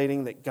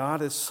calculating, that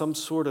God is some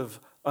sort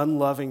of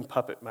unloving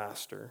puppet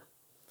master,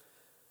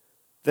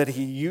 that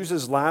he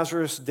uses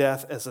Lazarus'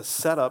 death as a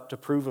setup to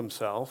prove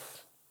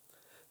himself,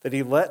 that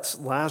he lets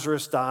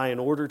Lazarus die in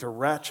order to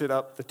ratchet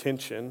up the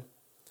tension,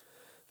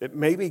 that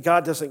maybe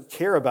God doesn't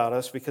care about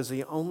us because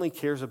he only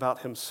cares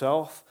about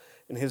himself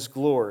and his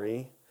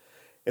glory,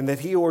 and that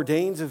he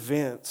ordains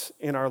events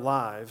in our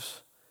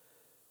lives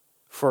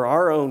for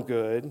our own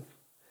good.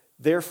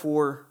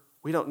 Therefore,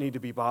 we don't need to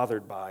be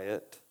bothered by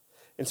it.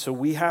 And so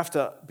we have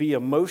to be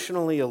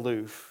emotionally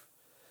aloof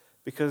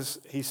because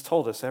he's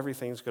told us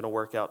everything's going to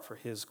work out for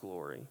his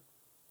glory.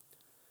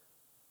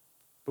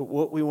 But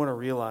what we want to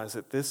realize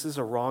that this is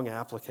a wrong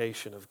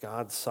application of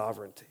God's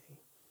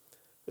sovereignty.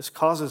 This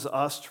causes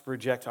us to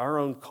project our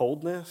own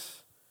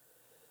coldness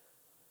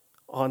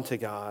onto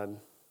God.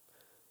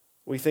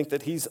 We think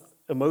that he's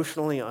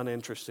emotionally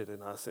uninterested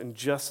in us in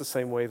just the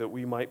same way that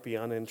we might be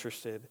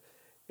uninterested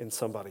in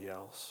somebody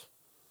else.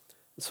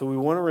 And so we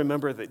want to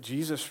remember that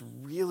Jesus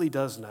really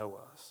does know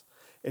us,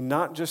 and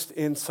not just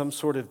in some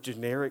sort of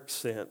generic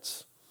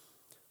sense,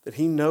 that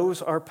he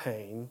knows our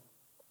pain,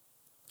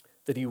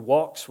 that he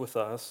walks with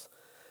us,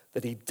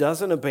 that he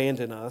doesn't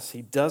abandon us,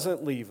 he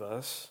doesn't leave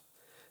us,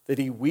 that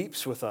he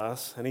weeps with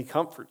us, and he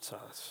comforts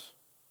us.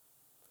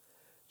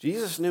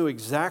 Jesus knew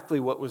exactly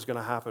what was going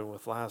to happen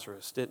with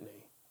Lazarus, didn't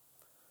he?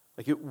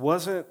 Like, it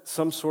wasn't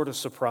some sort of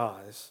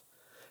surprise.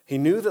 He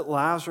knew that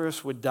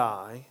Lazarus would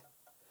die.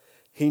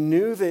 He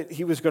knew that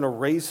he was going to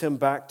raise him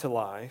back to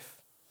life.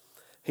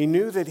 He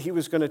knew that he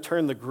was going to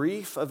turn the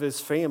grief of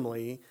his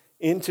family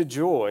into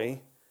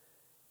joy.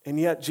 And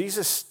yet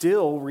Jesus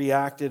still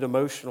reacted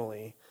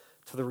emotionally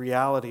to the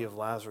reality of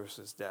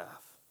Lazarus'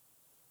 death.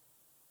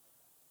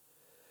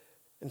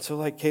 And so,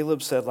 like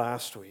Caleb said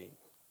last week,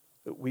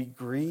 that we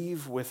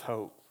grieve with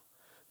hope.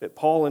 That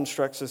Paul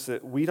instructs us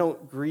that we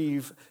don't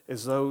grieve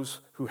as those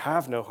who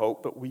have no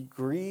hope, but we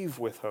grieve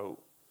with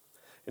hope.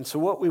 And so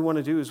what we want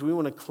to do is we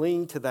want to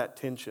cling to that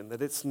tension,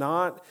 that it's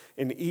not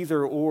an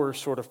either-or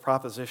sort of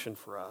proposition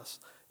for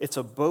us. It's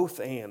a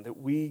both-and, that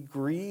we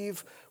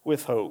grieve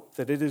with hope,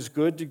 that it is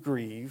good to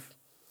grieve,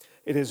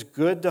 it is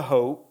good to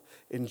hope,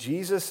 and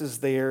Jesus is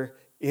there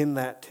in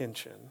that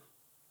tension.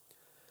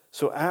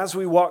 So as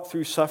we walk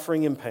through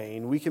suffering and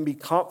pain, we can be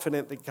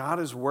confident that God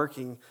is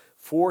working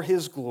for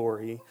his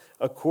glory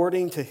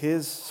according to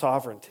his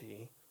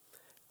sovereignty,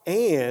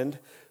 and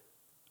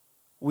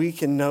we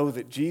can know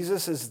that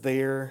Jesus is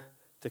there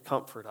to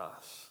comfort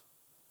us.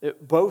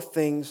 Both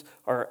things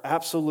are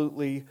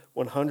absolutely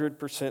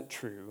 100%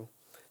 true,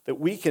 that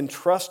we can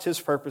trust his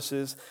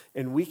purposes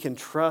and we can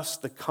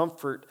trust the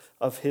comfort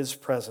of his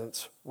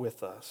presence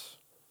with us.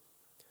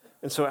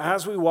 And so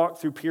as we walk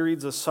through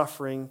periods of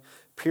suffering,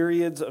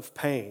 periods of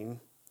pain,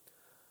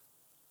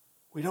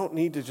 we don't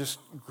need to just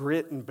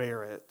grit and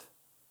bear it.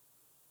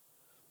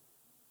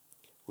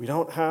 We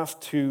don't have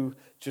to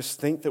just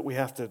think that we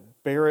have to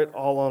bear it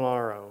all on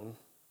our own.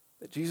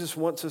 That Jesus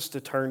wants us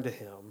to turn to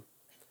him.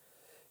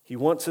 He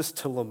wants us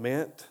to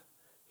lament.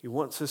 He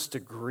wants us to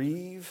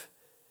grieve.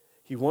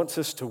 He wants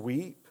us to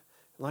weep.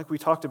 And like we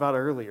talked about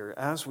earlier,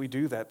 as we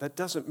do that, that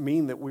doesn't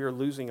mean that we are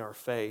losing our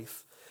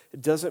faith.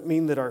 It doesn't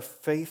mean that our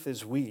faith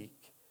is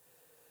weak.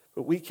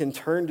 But we can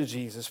turn to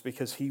Jesus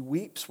because he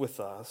weeps with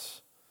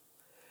us.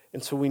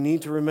 And so we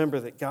need to remember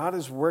that God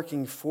is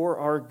working for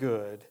our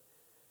good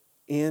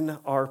in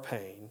our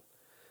pain,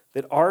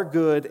 that our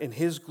good and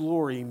his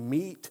glory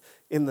meet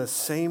in the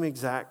same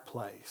exact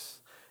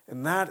place.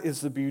 And that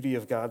is the beauty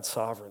of God's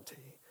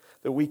sovereignty,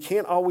 that we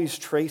can't always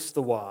trace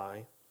the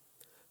why,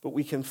 but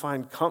we can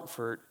find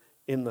comfort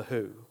in the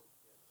who.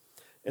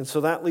 And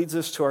so that leads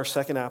us to our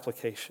second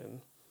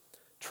application,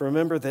 to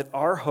remember that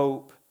our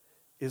hope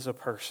is a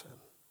person,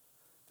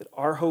 that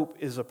our hope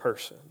is a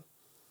person.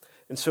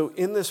 And so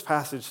in this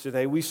passage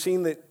today, we've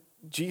seen that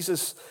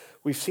Jesus,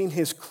 we've seen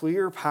his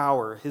clear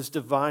power, his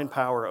divine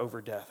power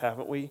over death,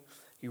 haven't we?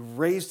 He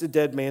raised a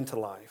dead man to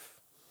life.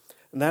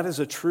 And that is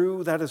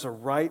a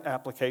right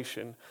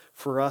application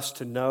for us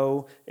to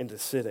know and to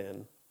sit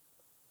in.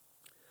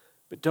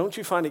 But don't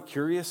you find it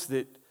curious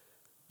that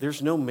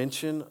there's no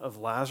mention of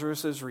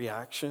Lazarus'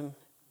 reaction?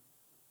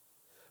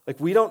 Like,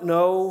 we don't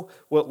know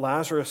what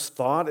Lazarus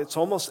thought. It's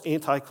almost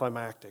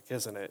anticlimactic,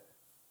 isn't it?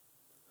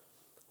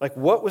 Like,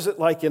 what was it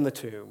like in the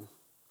tomb?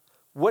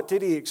 What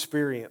did he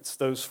experience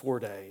those 4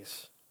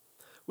 days?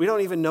 We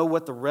don't even know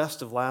what the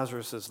rest of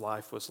Lazarus'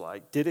 life was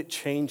like. Did it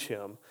change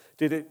him?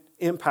 Did it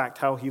impact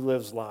how he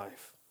lives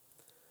life?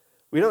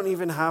 We don't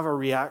even have a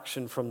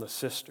reaction from the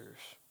sisters.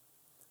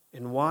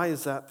 And why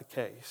is that the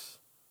case?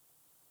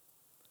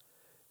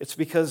 It's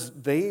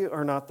because they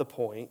are not the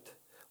point.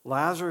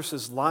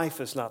 Lazarus' life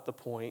is not the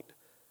point.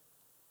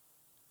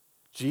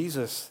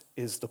 Jesus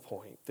is the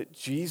point. That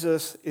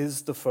Jesus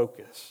is the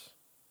focus.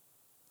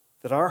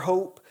 That our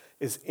hope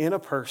is in a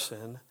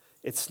person.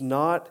 It's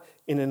not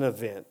in an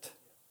event.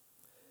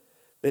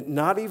 That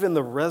not even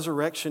the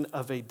resurrection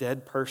of a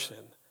dead person,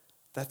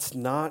 that's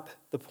not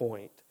the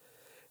point.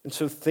 And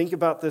so think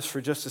about this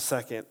for just a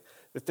second,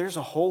 that there's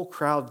a whole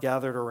crowd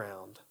gathered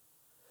around.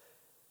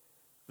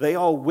 They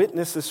all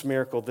witness this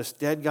miracle, this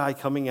dead guy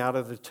coming out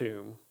of the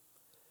tomb.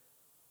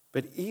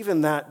 But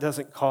even that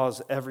doesn't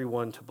cause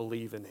everyone to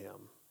believe in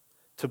him,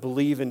 to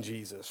believe in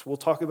Jesus. We'll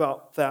talk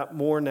about that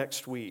more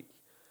next week.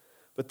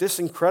 But this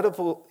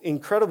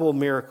incredible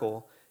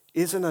miracle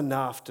isn't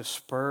enough to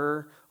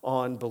spur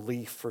on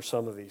belief for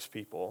some of these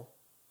people.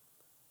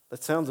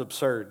 That sounds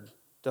absurd,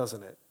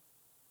 doesn't it?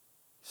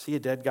 See a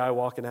dead guy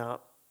walking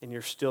out and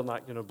you're still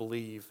not going to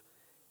believe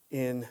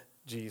in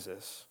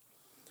Jesus.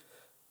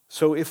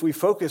 So if we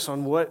focus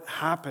on what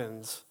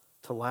happens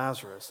to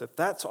Lazarus, if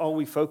that's all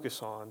we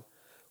focus on,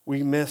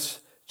 we miss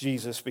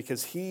Jesus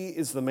because he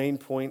is the main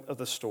point of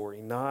the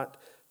story, not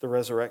the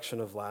resurrection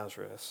of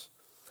Lazarus.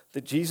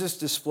 That Jesus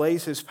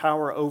displays his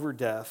power over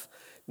death,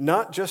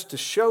 not just to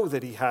show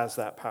that he has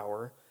that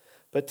power,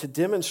 but to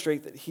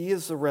demonstrate that he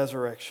is the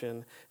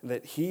resurrection and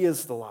that he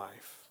is the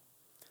life.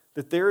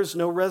 That there is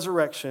no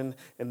resurrection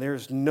and there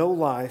is no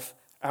life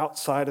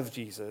outside of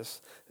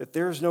Jesus. That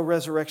there is no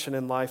resurrection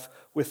in life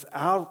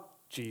without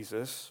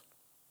Jesus.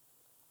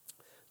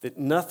 That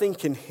nothing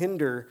can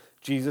hinder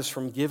Jesus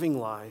from giving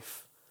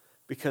life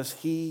because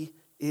he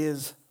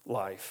is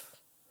life.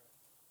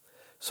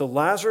 So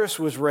Lazarus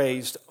was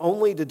raised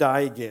only to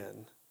die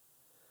again.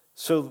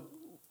 So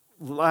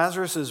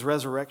Lazarus'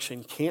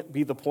 resurrection can't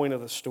be the point of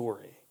the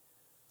story.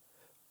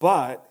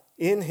 But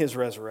in his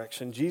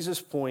resurrection,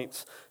 Jesus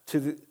points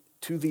to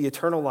the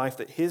eternal life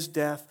that his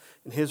death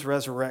and his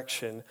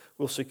resurrection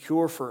will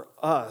secure for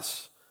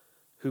us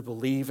who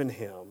believe in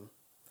him.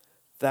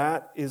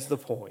 That is the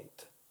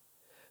point.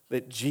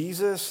 That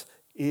Jesus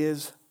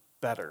is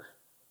better.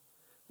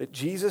 That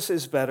Jesus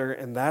is better,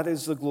 and that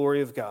is the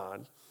glory of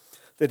God.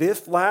 That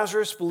if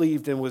Lazarus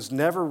believed and was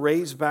never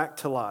raised back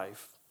to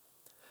life,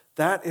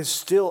 that is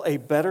still a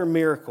better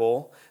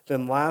miracle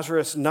than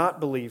Lazarus not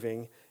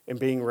believing and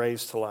being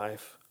raised to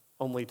life,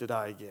 only to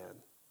die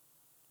again.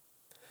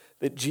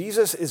 That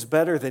Jesus is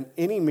better than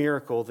any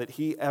miracle that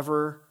he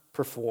ever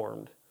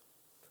performed.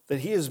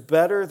 That he is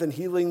better than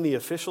healing the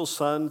official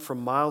son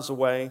from miles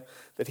away.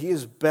 That he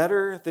is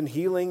better than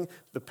healing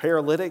the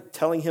paralytic,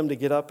 telling him to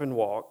get up and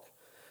walk.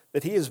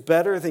 That he is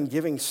better than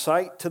giving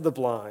sight to the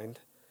blind.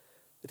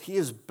 That he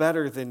is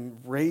better than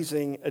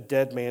raising a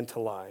dead man to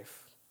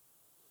life.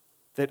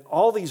 That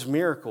all these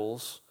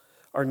miracles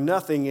are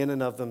nothing in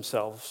and of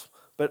themselves,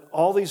 but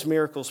all these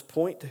miracles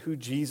point to who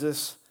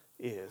Jesus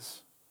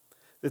is.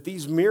 That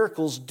these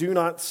miracles do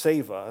not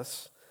save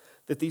us,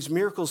 that these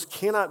miracles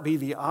cannot be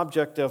the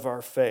object of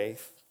our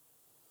faith,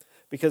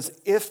 Because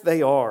if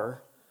they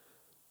are,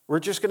 we're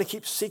just going to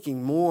keep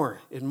seeking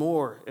more and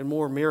more and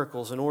more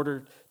miracles in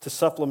order to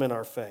supplement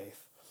our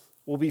faith.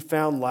 We'll be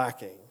found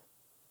lacking.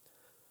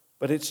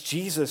 But it's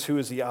Jesus who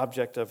is the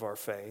object of our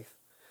faith,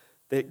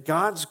 that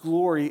God's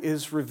glory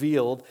is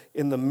revealed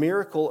in the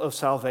miracle of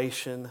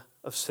salvation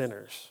of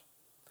sinners.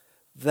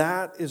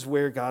 That is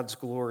where God's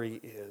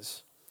glory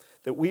is,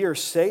 that we are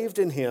saved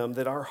in Him,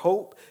 that our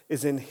hope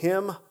is in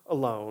Him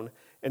alone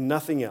and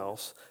nothing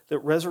else, that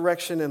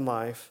resurrection and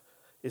life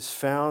is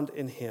found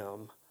in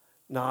Him,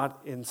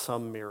 not in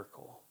some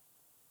miracle.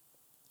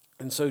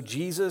 And so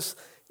Jesus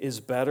is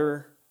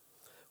better.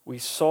 We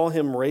saw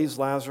Him raise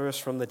Lazarus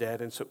from the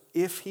dead. And so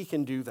if He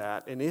can do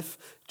that, and if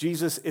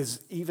Jesus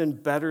is even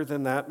better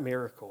than that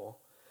miracle,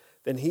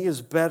 then He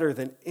is better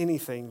than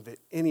anything that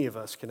any of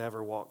us can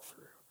ever walk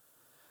through.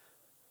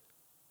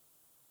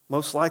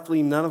 Most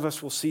likely, none of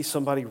us will see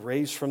somebody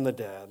raised from the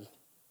dead.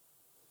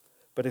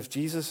 But if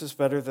Jesus is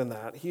better than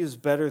that, He is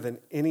better than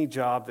any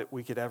job that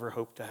we could ever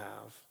hope to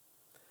have.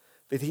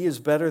 That He is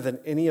better than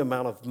any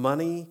amount of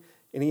money,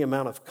 any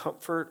amount of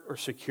comfort or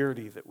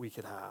security that we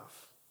could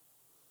have.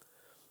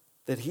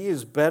 That He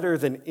is better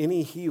than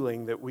any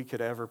healing that we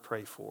could ever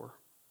pray for.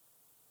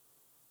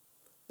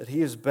 That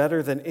He is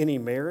better than any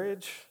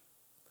marriage.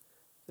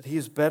 That He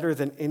is better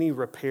than any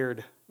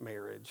repaired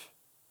marriage.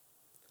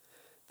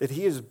 That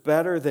He is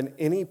better than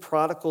any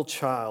prodigal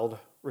child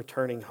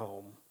returning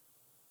home.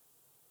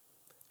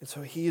 And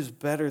so He is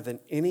better than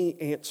any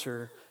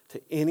answer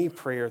to any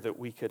prayer that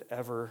we could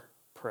ever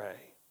pray.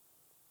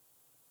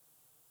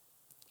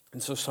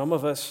 And so some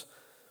of us,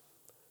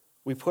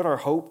 we put our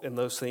hope in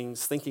those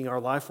things, thinking our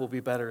life will be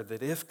better,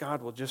 that if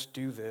God will just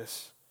do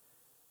this,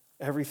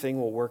 everything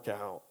will work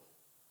out.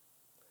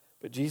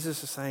 But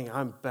Jesus is saying,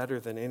 I'm better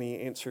than any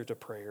answer to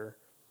prayer.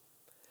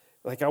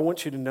 Like, I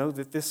want you to know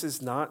that this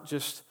is not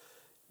just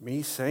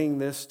me saying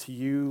this to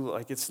you,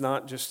 like it's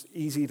not just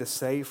easy to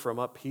say from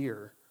up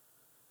here,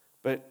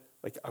 but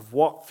like I've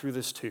walked through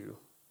this too,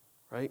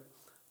 right?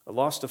 I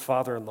lost a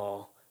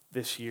father-in-law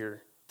this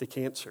year to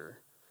cancer.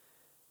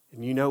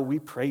 And you know, we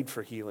prayed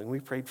for healing. We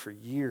prayed for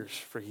years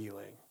for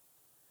healing.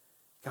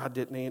 God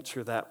didn't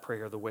answer that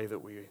prayer the way that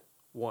we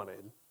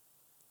wanted.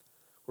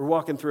 We're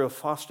walking through a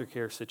foster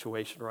care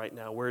situation right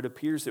now where it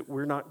appears that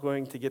we're not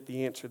going to get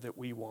the answer that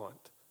we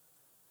want.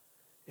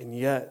 And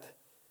yet,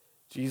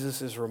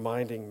 Jesus is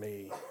reminding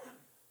me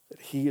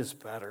that He is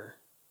better.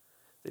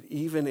 That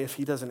even if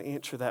He doesn't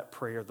answer that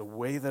prayer the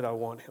way that I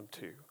want Him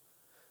to,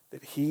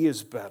 that He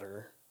is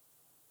better.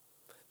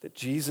 That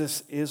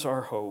Jesus is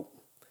our hope.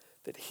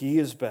 That He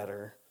is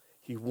better.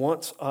 He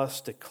wants us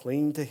to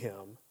cling to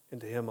Him and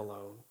to Him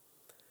alone.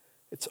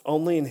 It's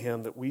only in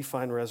Him that we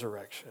find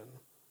resurrection.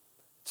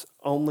 It's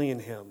only in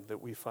Him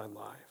that we find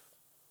life.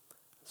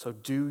 So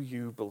do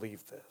you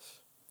believe this?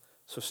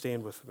 So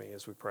stand with me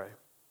as we pray.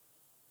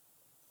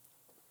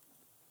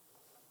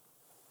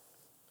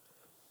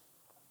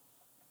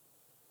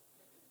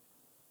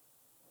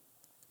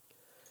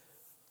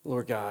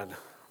 Lord God,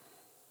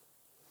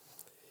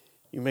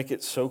 You make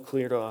it so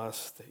clear to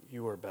us that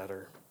You are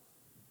better.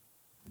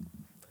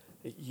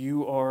 That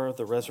You are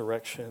the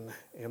resurrection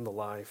and the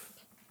life,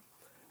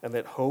 and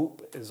that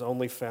hope is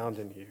only found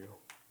in You.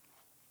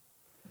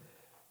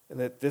 And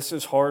that this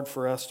is hard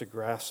for us to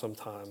grasp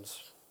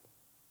sometimes.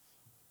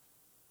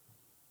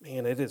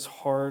 Man, it is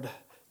hard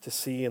to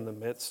see in the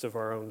midst of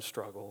our own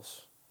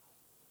struggles.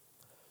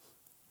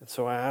 And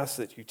so I ask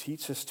that You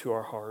teach this to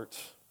our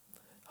hearts.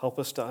 Help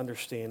us to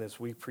understand as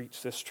we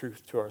preach this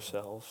truth to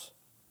ourselves.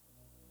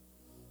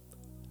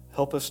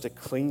 Help us to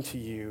cling to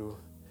You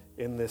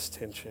in this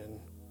tension,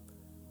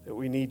 that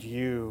we need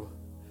You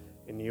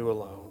and You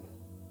alone.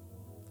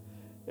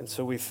 And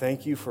so we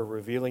thank You for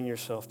revealing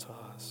Yourself to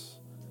us.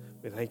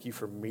 We thank You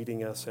for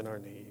meeting us in our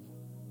need.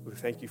 We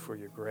thank You for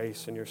Your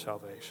grace and Your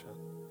salvation.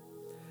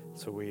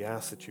 So we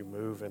ask that You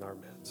move in our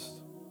midst.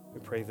 We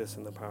pray this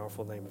in the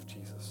powerful name of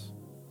Jesus.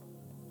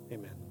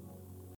 Amen.